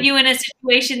 put you in a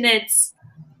situation that's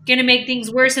going to make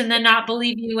things worse and then not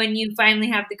believe you when you finally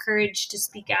have the courage to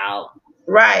speak out.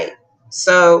 right.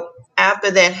 So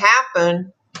after that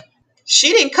happened, she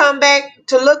didn't come back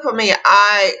to look for me.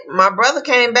 My brother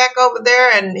came back over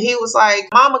there, and he was like,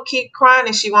 "Mama keep crying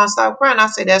and she won't stop crying." I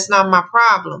said, "That's not my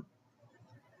problem."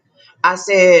 I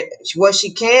said, "What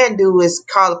she can do is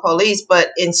call the police,"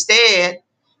 but instead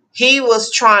he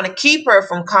was trying to keep her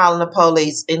from calling the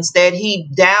police. Instead, he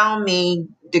downed me,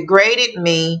 degraded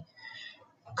me,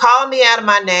 called me out of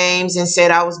my names and said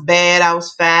I was bad, I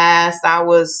was fast, I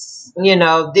was,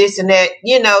 this and that,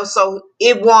 so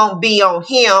it won't be on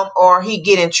him or he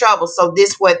get in trouble. So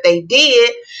this what they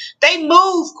did. They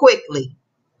moved quickly.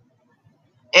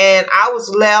 And I was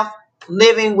left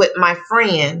living with my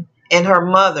friend and her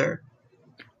mother.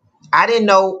 I didn't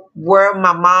know where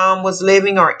my mom was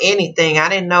living or anything. I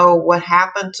didn't know what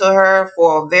happened to her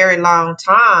for a very long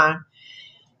time.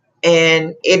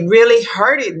 And it really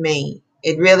hurted me.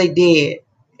 It really did.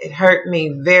 It hurt me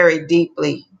very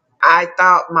deeply. I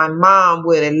thought my mom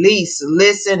would at least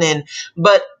listen,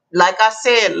 but like I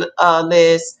said,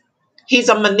 Liz, he's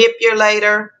a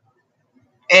manipulator,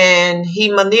 and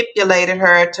he manipulated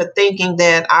her to thinking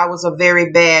that I was a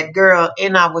very bad girl,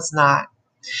 and I was not.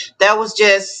 That was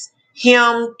just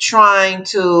him trying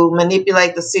to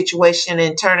manipulate the situation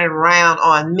and turn it around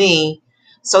on me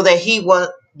so that he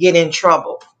wouldn't get in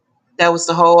trouble. That was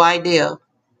the whole idea.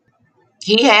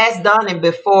 He has done it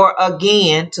before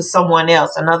again to someone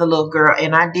else, another little girl,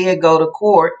 and I did go to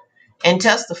court and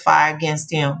testify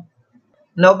against him.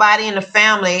 Nobody in the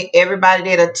family, everybody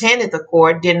that attended the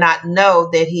court did not know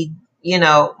that he,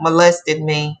 molested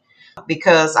me,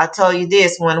 because I tell you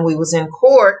this, when we was in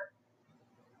court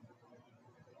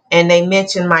and they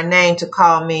mentioned my name to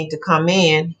call me to come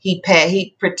in, he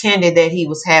pretended that he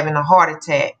was having a heart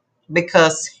attack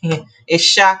because it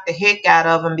shocked the heck out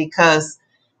of him, because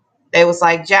they was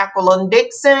like Jacqueline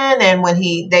Dixon, and when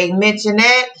they mentioned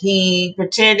that, he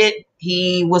pretended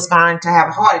he was going to have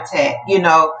a heart attack.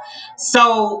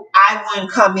 So I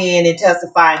wouldn't come in and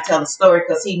testify and tell the story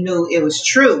because he knew it was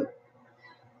true,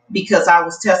 because I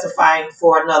was testifying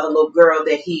for another little girl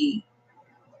that he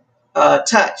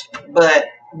touched. But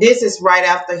this is right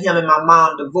after him and my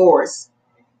mom divorced,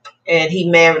 and he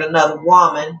married another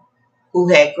woman who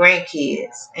had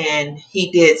grandkids, and he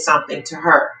did something to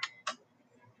her.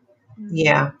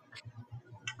 Yeah.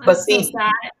 But That's so see,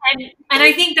 sad. And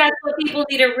I think that's what people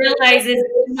need to realize is,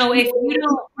 if you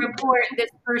don't report this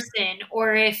person,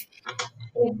 or if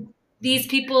these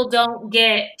people don't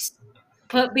get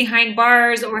put behind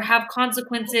bars or have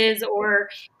consequences, or,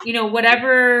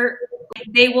 whatever,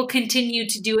 they will continue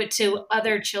to do it to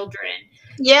other children.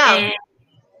 yeah,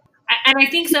 And I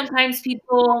think sometimes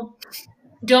people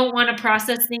don't want to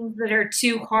process things that are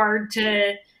too hard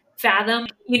to fathom.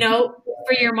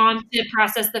 For your mom to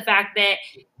process the fact that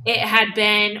it had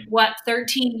been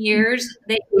 13 years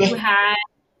that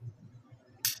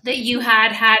you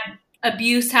had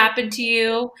abuse happen to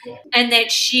you, and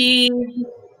that she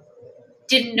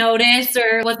didn't notice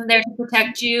or wasn't there to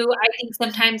protect you. I think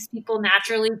sometimes people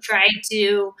naturally try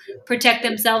to protect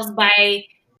themselves by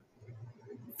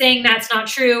saying that's not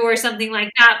true or something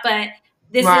like that, but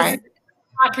this is right,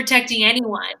 not protecting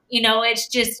anyone. It's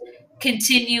just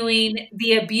continuing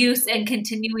the abuse and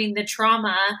continuing the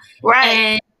trauma, right.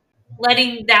 and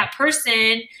letting that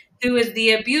person who is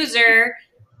the abuser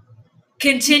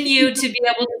continue to be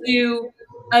able to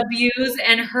abuse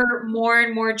and hurt more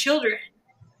and more children.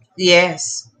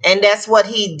 Yes, and that's what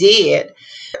he did.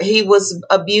 He was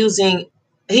abusing.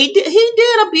 He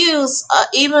did abuse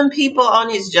even people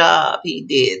on his job. He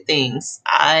did things.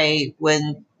 I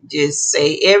wouldn't just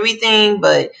say everything,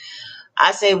 but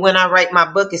I say when I write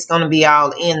my book, it's going to be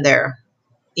all in there.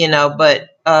 But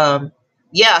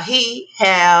yeah, he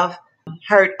have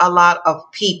hurt a lot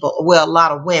of people. Well, a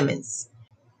lot of women's,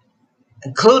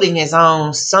 including his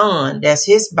own son. That's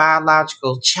his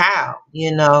biological child.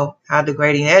 How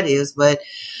degrading that is, but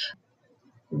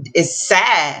it's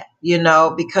sad,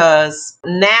 because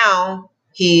now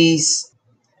he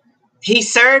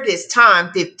served his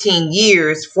time, 15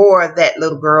 years for that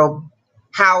little girl.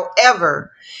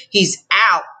 However, he's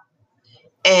out,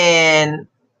 and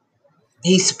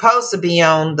he's supposed to be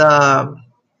on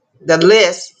the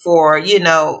list for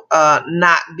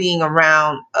not being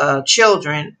around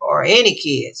children or any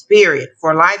kids, period,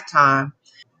 for a lifetime.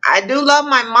 I do love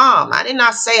my mom. I did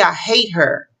not say I hate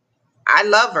her. I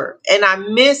love her and I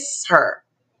miss her.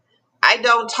 I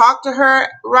don't talk to her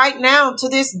right now to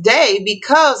this day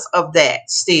because of that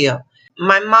still.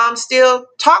 My mom still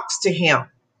talks to him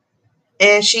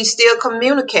and she still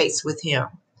communicates with him.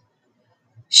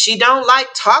 She don't like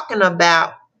talking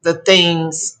about the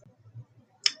things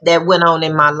that went on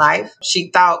in my life. She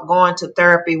thought going to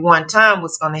therapy one time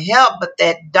was going to help, but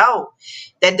that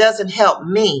doesn't help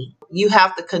me. You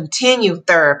have to continue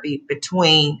therapy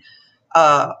between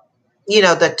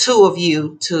the two of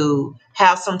you to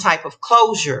have some type of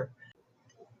closure.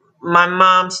 My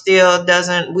mom still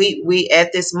doesn't, we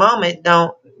at this moment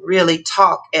don't really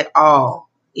talk at all,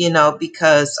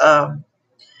 because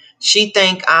she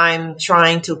think I'm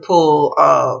trying to pull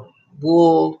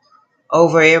wool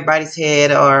over everybody's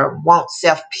head or want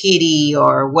self pity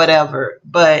or whatever.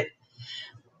 But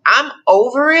I'm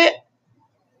over it.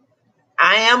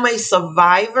 I am a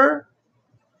survivor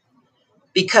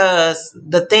because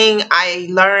the thing I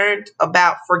learned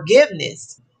about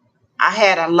forgiveness, I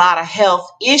had a lot of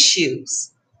health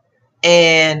issues.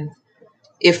 And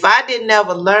if I didn't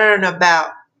ever learn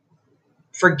about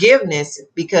forgiveness,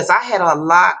 because I had a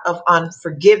lot of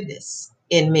unforgiveness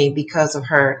in me because of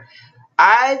her,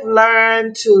 I've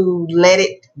learned to let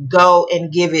it go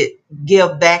and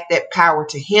give back that power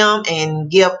to him and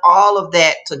give all of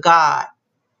that to God.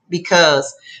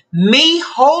 Because me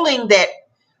holding that,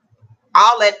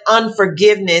 all that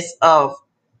unforgiveness of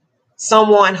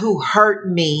someone who hurt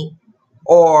me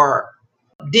or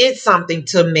did something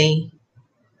to me,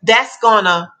 that's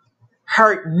gonna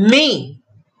hurt me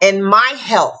and my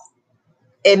health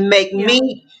and make Yeah.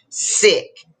 me sick.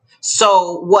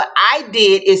 So what I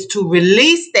did is to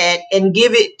release that and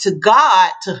give it to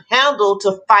God to handle,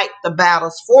 to fight the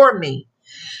battles for me.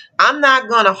 I'm not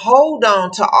going to hold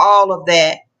on to all of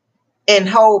that and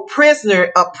hold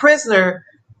a prisoner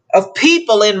of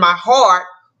people in my heart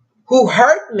who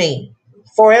hurt me.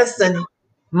 For instance,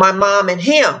 my mom and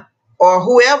him or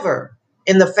whoever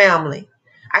in the family.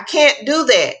 I can't do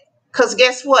that because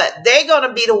guess what? They're going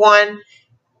to be the one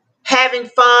having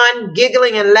fun,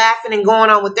 giggling and laughing and going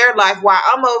on with their life while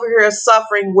I'm over here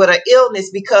suffering with an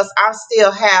illness because I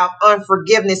still have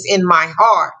unforgiveness in my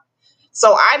heart.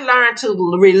 So I learned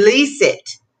to release it.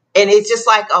 And it's just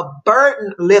like a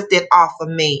burden lifted off of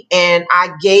me. And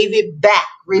I gave it back.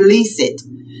 Release it.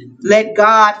 Let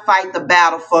God fight the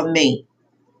battle for me.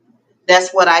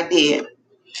 That's what I did.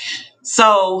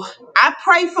 So I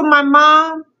pray for my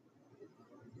mom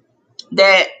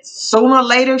that sooner or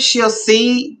later she'll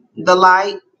see the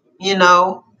light, you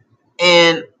know,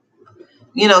 and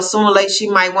sooner or later she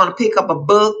might want to pick up a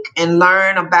book and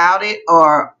learn about it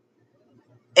or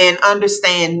and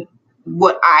understand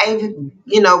what I've,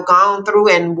 gone through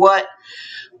and what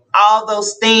all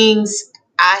those things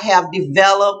I have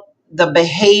developed, the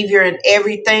behavior and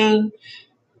everything,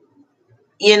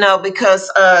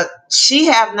 because she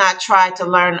have not tried to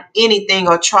learn anything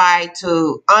or try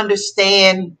to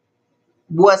understand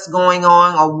what's going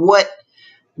on or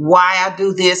why I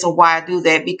do this or why I do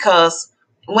that. Because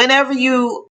whenever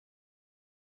you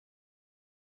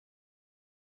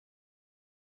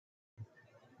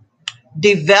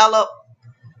develop,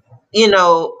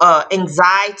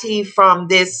 anxiety from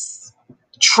this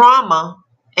trauma,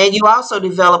 and you also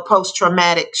develop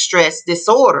post-traumatic stress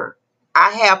disorder.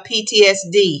 I have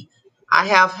PTSD. I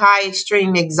have high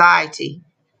extreme anxiety,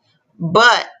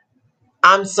 but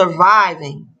I'm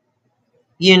surviving,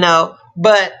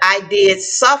 but I did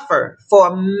suffer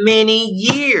for many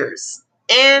years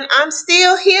and I'm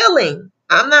still healing.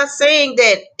 I'm not saying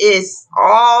that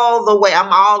I'm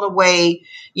all the way,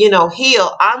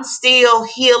 healed. I'm still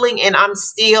healing and I'm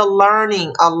still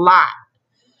learning a lot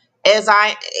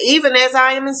even as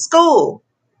I am in school,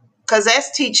 because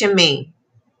that's teaching me.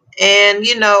 And,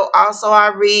 also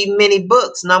I read many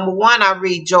books. Number one, I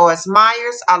read Joyce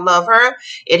Myers. I love her.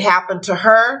 It happened to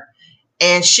her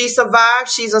and she survived.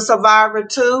 She's a survivor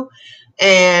too.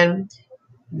 And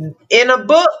in a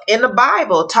book in the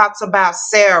Bible talks about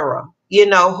Sarah,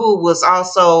 who was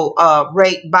also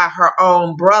raped by her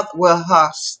own brother, well,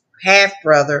 her half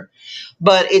brother.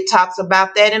 But it talks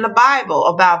about that in the Bible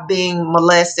about being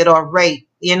molested or raped.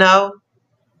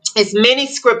 It's many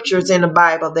scriptures in the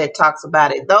Bible that talks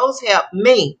about it. Those help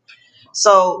me.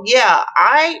 So yeah,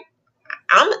 I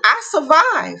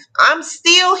survive. I'm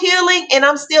still healing and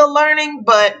I'm still learning,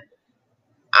 but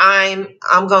I'm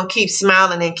gonna keep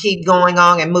smiling and keep going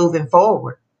on and moving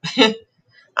forward.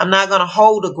 I'm not gonna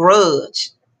hold a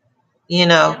grudge, you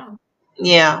know.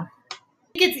 Yeah. Yeah.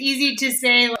 I think it's easy to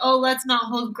say, like, oh, let's not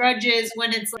hold grudges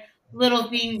when it's like little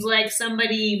things like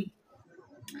somebody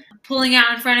pulling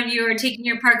out in front of you or taking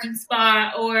your parking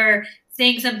spot or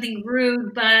saying something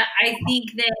rude. But I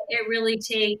think that it really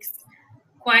takes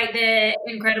quite the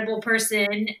incredible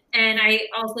person. And I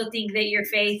also think that your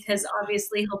faith has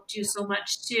obviously helped you so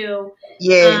much too.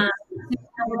 Yeah. Um,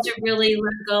 to really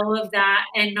let go of that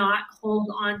and not hold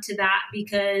on to that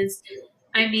because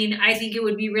I mean, I think it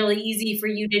would be really easy for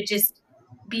you to just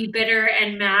be bitter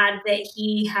and mad that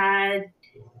he had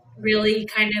really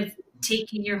kind of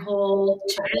taken your whole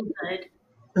childhood.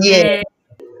 Yeah. And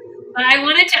but I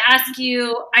wanted to ask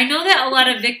you, I know that a lot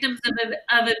of victims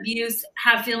of abuse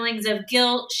have feelings of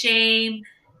guilt, shame,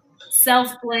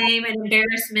 self-blame, and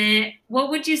embarrassment. What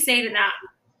would you say to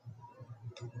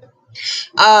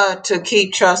that? To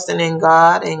keep trusting in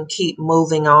God and keep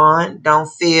moving on. Don't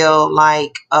feel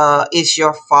like it's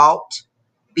your fault.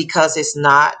 because it's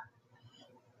not.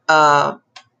 Uh,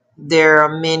 there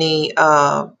are many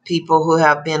people who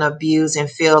have been abused and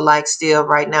feel like still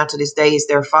right now to this day is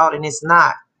their fault, and it's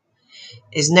not.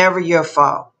 It's never your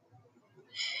fault.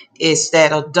 It's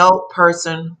that adult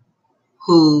person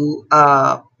who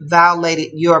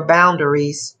violated your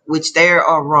boundaries, which they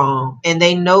are wrong, and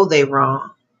they know they're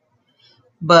wrong.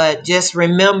 But just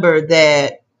remember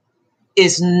that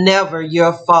it's never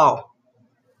your fault.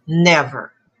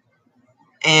 Never.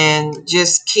 And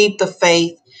just keep the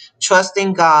faith, trust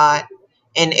in God,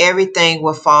 and everything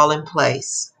will fall in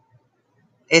place.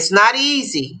 It's not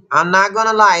easy. I'm not going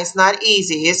to lie. It's not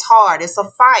easy. It's hard. It's a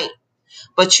fight,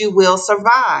 but you will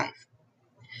survive.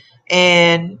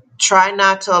 And try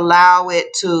not to allow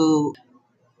it to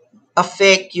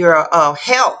affect your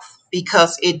health,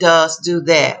 because it does do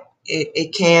that.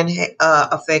 It can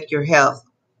affect your health,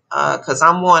 because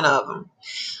I'm one of them.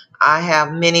 I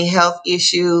have many health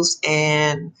issues,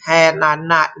 and had I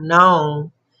not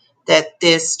known that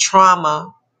this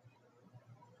trauma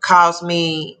caused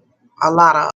me a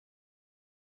lot of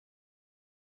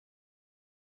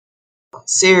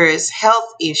serious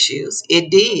health issues,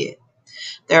 it did.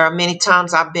 There are many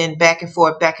times I've been back and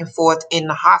forth in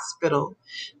the hospital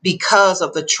because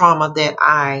of the trauma that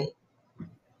I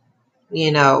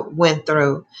went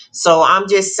through. So I'm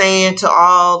just saying to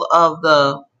all of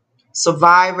the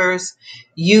survivors,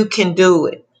 you can do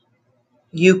it.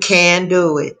 You can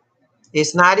do it.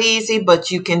 It's not easy,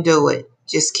 but you can do it.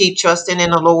 Just keep trusting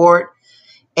in the Lord,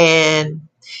 and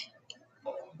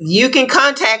you can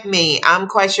contact me. I'm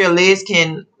quite sure Liz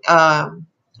can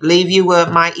leave you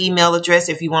with my email address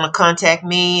if you want to contact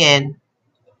me and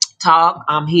talk.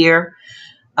 I'm here.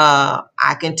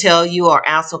 I can tell you or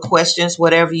answer questions,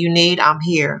 whatever you need. I'm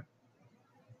here.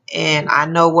 And I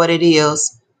know what it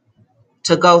is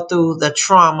to go through the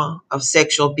trauma of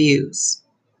sexual abuse.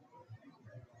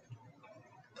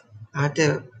 I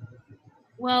do.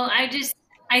 Well, I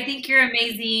think you're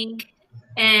amazing.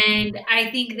 And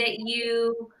I think that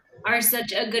you are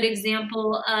such a good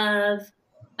example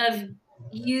of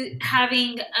you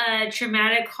having a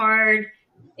traumatic, hard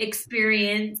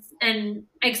experience. And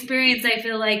experience, I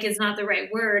feel like, is not the right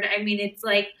word. I mean, it's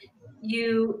like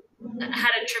you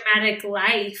had a traumatic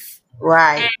life,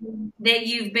 Right. and that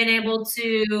you've been able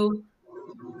to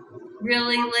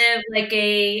really live like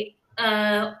a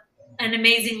an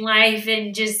amazing life,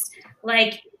 and just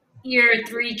like your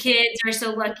three kids are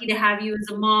so lucky to have you as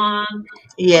a mom. All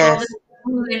the Yes. people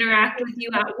who interact with you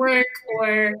at work,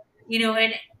 or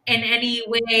in any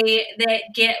way that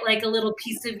get like a little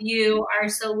piece of you, are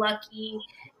so lucky.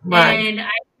 Right. And I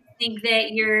think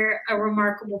that you're a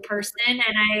remarkable person,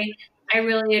 and I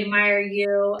really admire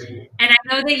you. And I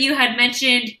know that you had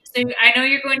mentioned, so I know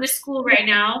you're going to school right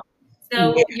now,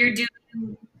 Yeah. so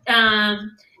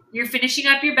um, you're finishing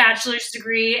up your bachelor's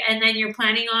degree, and then you're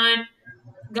planning on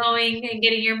going and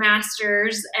getting your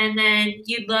master's, and then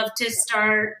you'd love to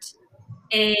start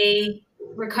a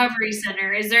recovery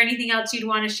center. Is there anything else you'd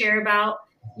want to share about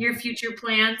your future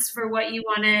plans for what you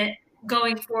want to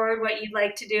going forward, what you'd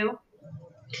like to do?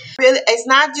 Really, it's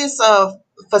not just a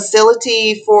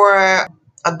facility for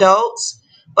adults,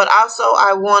 but also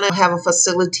I want to have a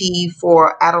facility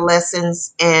for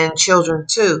adolescents and children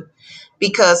too.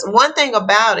 Because one thing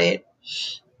about it,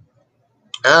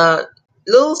 uh,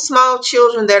 little small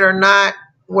children that are not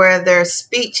where their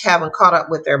speech haven't caught up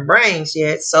with their brains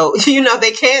yet, so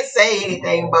they can't say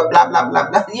anything but blah blah blah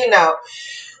blah.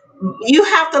 You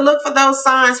have to look for those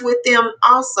signs with them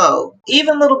also.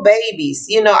 Even little babies,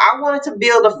 I wanted to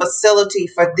build a facility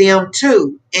for them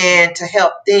too, and to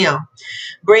help them.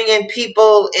 Bring in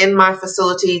people in my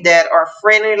facility that are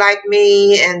friendly like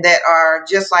me and that are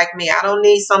just like me. I don't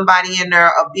need somebody in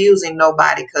there abusing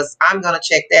nobody, because I'm going to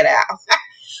check that out.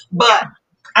 But Yeah.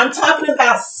 I'm talking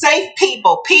about safe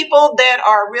people, people that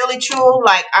are really true.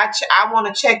 Like I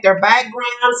want to check their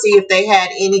background, see if they had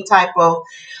any type of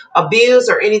abuse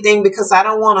or anything, because I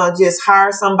don't want to just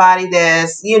hire somebody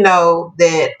that's,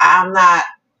 that I'm not,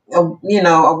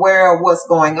 aware of what's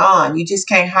going on. You just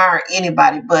can't hire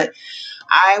anybody. But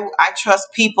I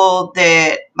trust people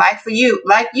that, like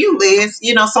you, Liz,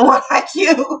 someone like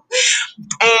you,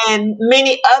 and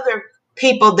many other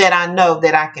people that I know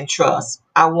that I can trust.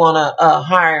 I want to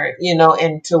hire,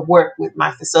 and to work with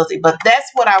my facility. But that's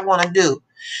what I want to do.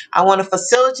 I want a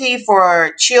facility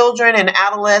for children and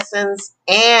adolescents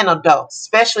and adults,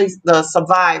 especially the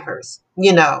survivors,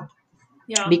 Yeah.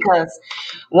 because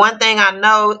one thing I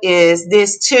know is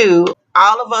this too.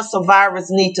 All of us survivors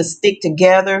need to stick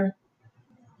together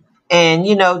and,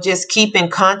 just keep in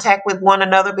contact with one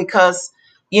another, because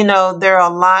There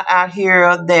are a lot out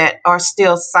here that are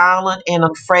still silent and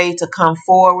afraid to come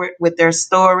forward with their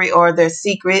story or their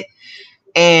secret.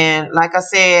 And like I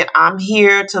said, I'm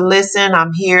here to listen.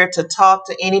 I'm here to talk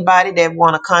to anybody that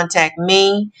want to contact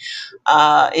me.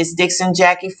 It's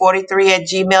DixonJackie43 at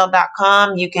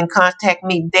gmail.com. You can contact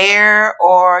me there,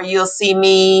 or you'll see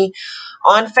me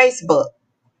on Facebook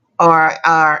or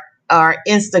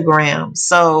Instagram.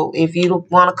 So if you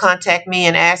want to contact me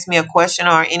and ask me a question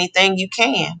or anything, you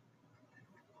can.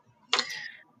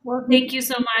 Well, thank you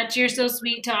so much. You're so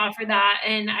sweet to offer that.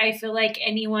 And I feel like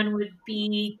it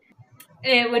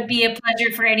would be a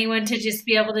pleasure for anyone to just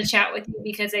be able to chat with you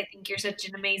because I think you're such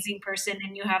an amazing person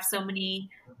and you have so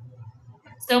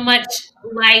much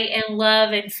light and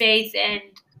love and faith and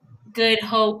good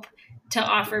hope to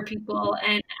offer people.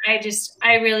 And I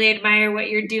really admire what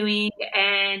you're doing.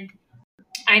 And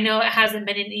I know it hasn't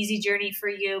been an easy journey for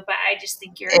you, but I just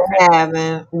think you're It incredible.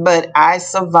 haven't, but I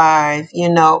survived.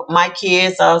 My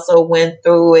kids also went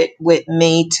through it with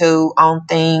me too on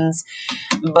things,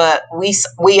 but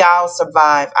we all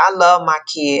survived. I love my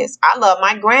kids. I love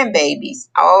my grandbabies.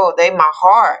 Oh, they my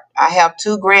heart. I have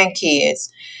two grandkids,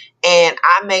 and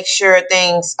I make sure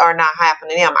things are not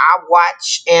happening to them. I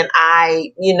watch and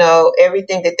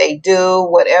everything that they do,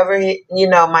 whatever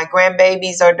my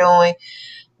grandbabies are doing,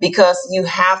 because you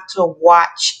have to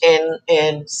watch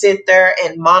and sit there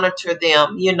and monitor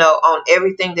them, on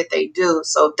everything that they do.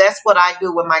 So that's what I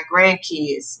do with my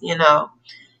grandkids. Yeah.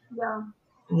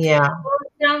 Yeah. Well,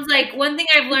 it sounds like one thing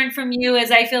I've learned from you is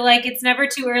I feel like it's never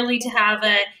too early to have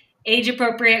a age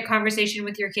appropriate conversation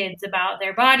with your kids about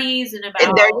their bodies and And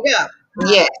there about you go.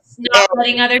 Yes. not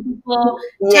letting other people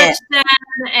touch Yes. them.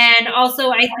 And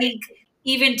also, I think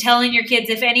even telling your kids,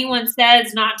 if anyone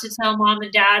says not to tell mom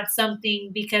and dad something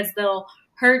because they'll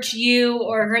hurt you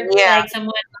or hurt Yeah. like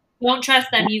someone, don't trust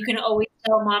them. You can always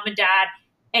tell mom and dad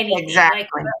anything. Like,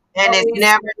 Exactly. And it's always,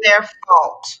 never their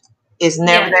fault. It's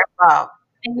never yeah. their fault.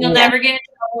 And you'll Yeah. never get in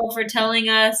trouble for telling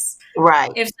us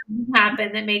Right. if something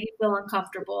happened that made you feel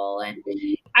uncomfortable. And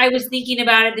I was thinking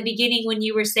about at the beginning when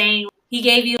you were saying he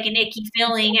gave you like an icky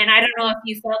feeling, and I don't know if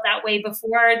you felt that way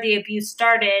before the abuse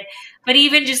started, but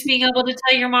even just being able to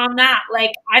tell your mom that,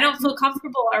 like, I don't feel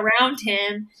comfortable around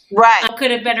him, Right.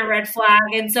 could have been a red flag.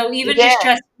 And so even Yeah. just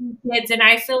trusting kids, and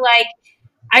I feel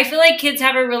like kids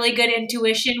have a really good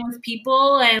intuition with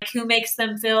people and who makes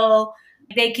them feel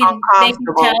they can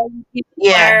Uncomfortable. tell people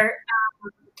Yeah.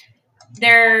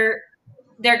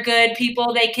 they're good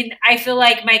people. I feel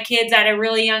like my kids at a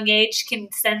really young age can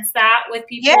sense that with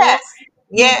people. Yes.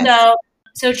 Yes.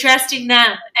 So trusting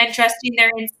them and trusting their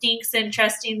instincts and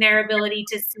trusting their ability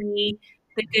to see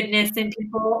the goodness in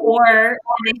people or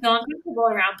when they feel uncomfortable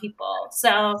around people.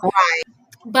 So, Right.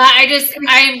 but I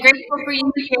am grateful for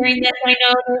you sharing this. I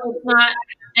know that it's not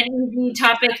an easy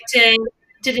topic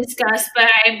to discuss, but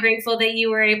I am grateful that you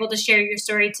were able to share your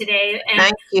story today. And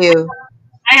Thank you.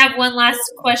 I have one last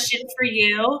question for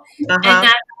you, and Uh-huh.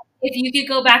 that if you could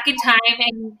go back in time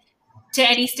and to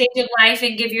any stage of life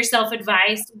and give yourself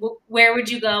advice, where would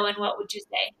you go and what would you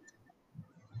say?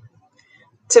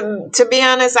 To be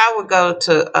honest, I would go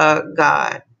to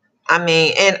God. I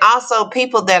mean, and also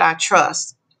people that I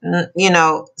trust.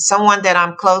 Someone that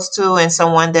I'm close to and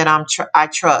someone that I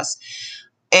trust.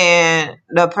 And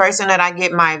the person that I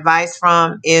get my advice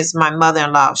from is my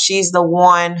mother-in-law. She's the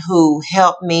one who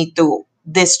helped me through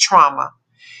this trauma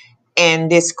and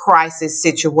this crisis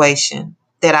situation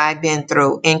that I've been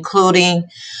through, including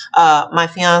my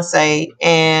fiance.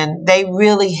 And they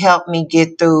really helped me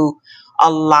get through a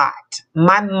lot.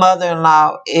 My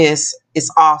mother-in-law is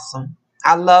awesome.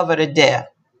 I love her to death.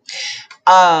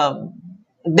 Um,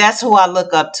 that's who I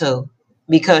look up to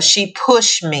because she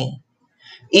pushed me,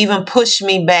 even pushed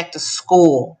me back to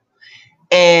school.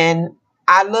 And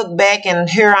I look back and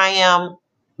here I am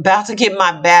about to get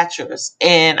my bachelor's.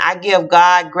 And I give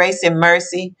God grace and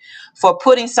mercy for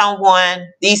putting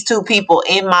these two people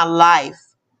in my life,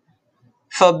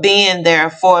 for being there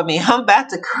for me. I'm about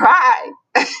to cry.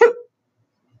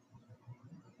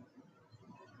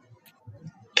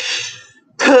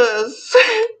 Because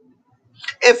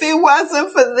if it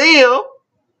wasn't for them,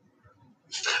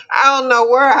 I don't know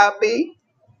where I'd be.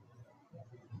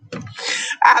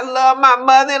 I love my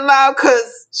mother-in-law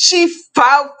because she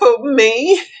fought for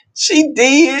me. She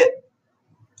did.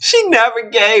 She never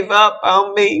gave up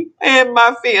on me and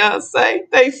my fiance.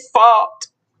 They fought.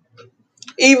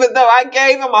 Even though I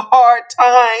gave them a hard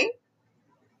time.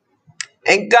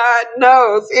 And God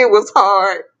knows it was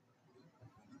hard.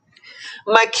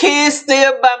 My kids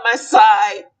still by my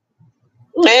side.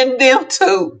 And them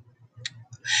too.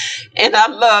 And I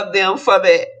love them for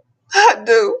that. I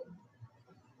do.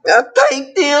 I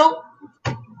thanked him.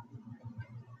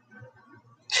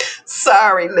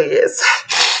 Sorry, Liz.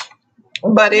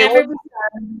 But Never.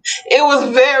 it was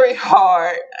very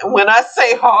hard. When I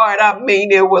say hard, I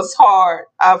mean it was hard.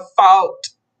 I fought.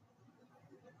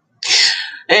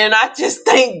 And I just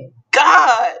thank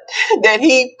God that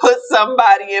He put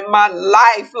somebody in my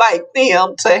life like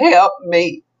them to help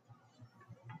me.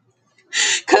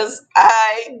 Because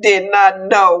I did not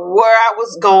know where I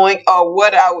was going or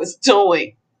what I was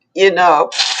doing, you know.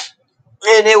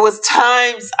 And it was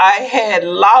times I had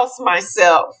lost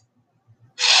myself.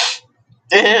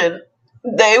 And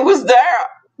they was there.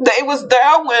 They was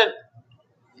there when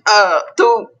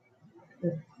through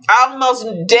almost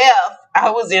death.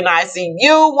 I was in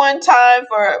ICU one time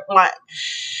for my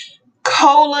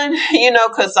colon,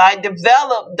 because I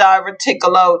developed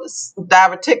diverticulosis,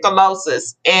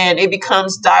 and it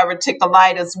becomes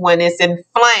diverticulitis when it's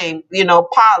inflamed,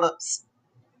 polyps.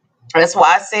 That's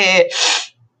why I said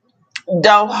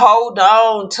don't hold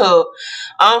on to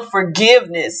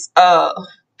unforgiveness.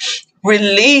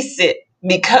 Release it,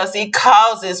 because it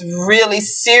causes really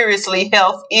seriously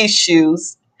health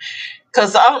issues.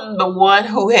 Because I'm the one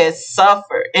who has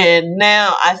suffered, and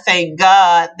now I thank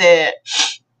God that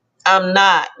I'm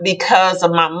not, because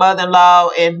of my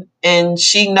mother-in-law, and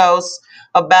she knows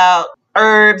about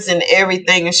herbs and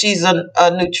everything, and she's a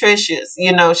nutritious.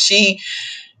 She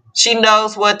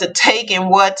knows what to take and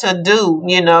what to do.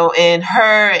 And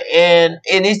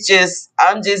it's just,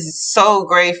 I'm just so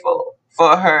grateful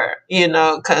for her.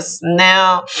 Because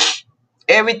now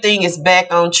everything is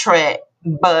back on track.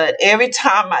 But every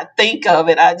time I think of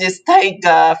it, I just thank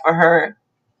God for her.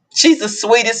 She's the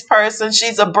sweetest person.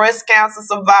 She's a breast cancer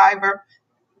survivor,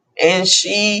 and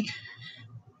she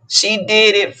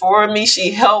did it for me. She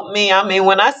helped me. I mean,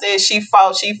 when I said she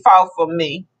fought for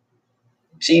me.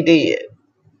 She did.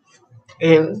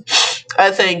 And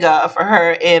I thank God for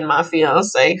her and my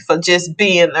fiance for just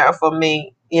being there for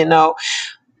me. When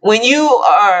you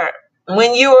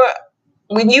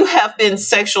have been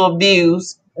sexual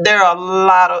abused, there are a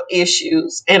lot of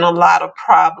issues and a lot of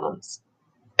problems.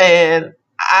 And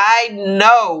I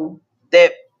know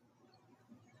that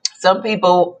some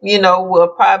people, will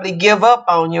probably give up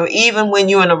on you. Even when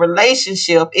you're in a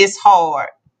relationship, it's hard,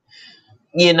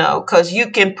 because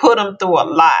you can put them through a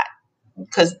lot,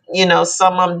 because,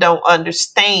 some of them don't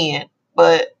understand.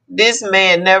 But this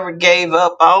man never gave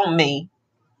up on me,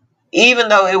 even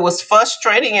though it was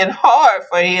frustrating and hard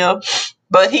for him,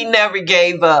 but he never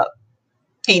gave up.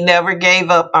 He never gave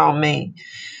up on me.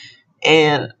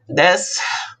 And that's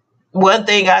one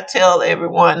thing I tell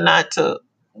everyone, not to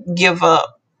give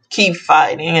up. Keep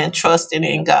fighting and trusting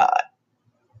in God.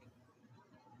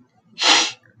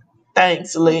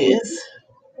 Thanks, Liz.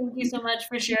 Thank you so much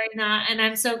for sharing that. And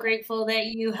I'm so grateful that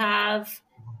you have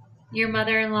your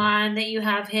mother-in-law and that you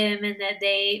have him and that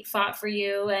they fought for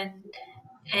you. And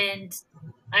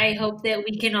I hope that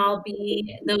we can all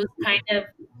be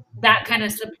that kind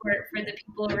of support for the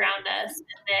people around us,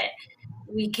 and that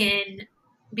we can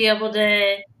be able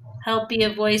to help be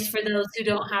a voice for those who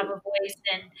don't have a voice,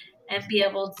 and be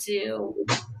able to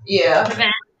prevent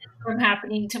this from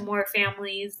happening to more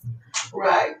families.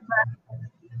 Right.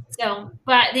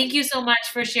 But thank you so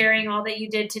much for sharing all that you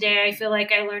did today. I feel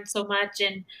like I learned so much,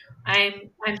 and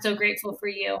I'm so grateful for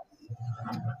you.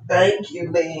 Thank you,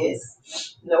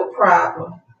 Liz. No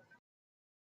problem.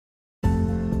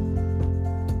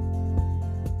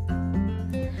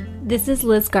 This is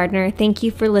Liz Gardner. Thank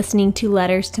you for listening to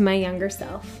Letters to My Younger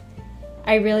Self.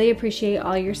 I really appreciate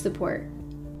all your support.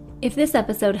 If this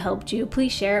episode helped you,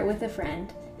 please share it with a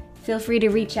friend. Feel free to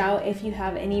reach out if you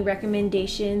have any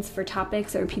recommendations for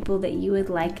topics or people that you would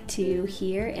like to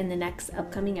hear in the next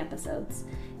upcoming episodes.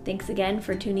 Thanks again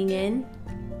for tuning in.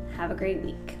 Have a great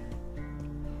week.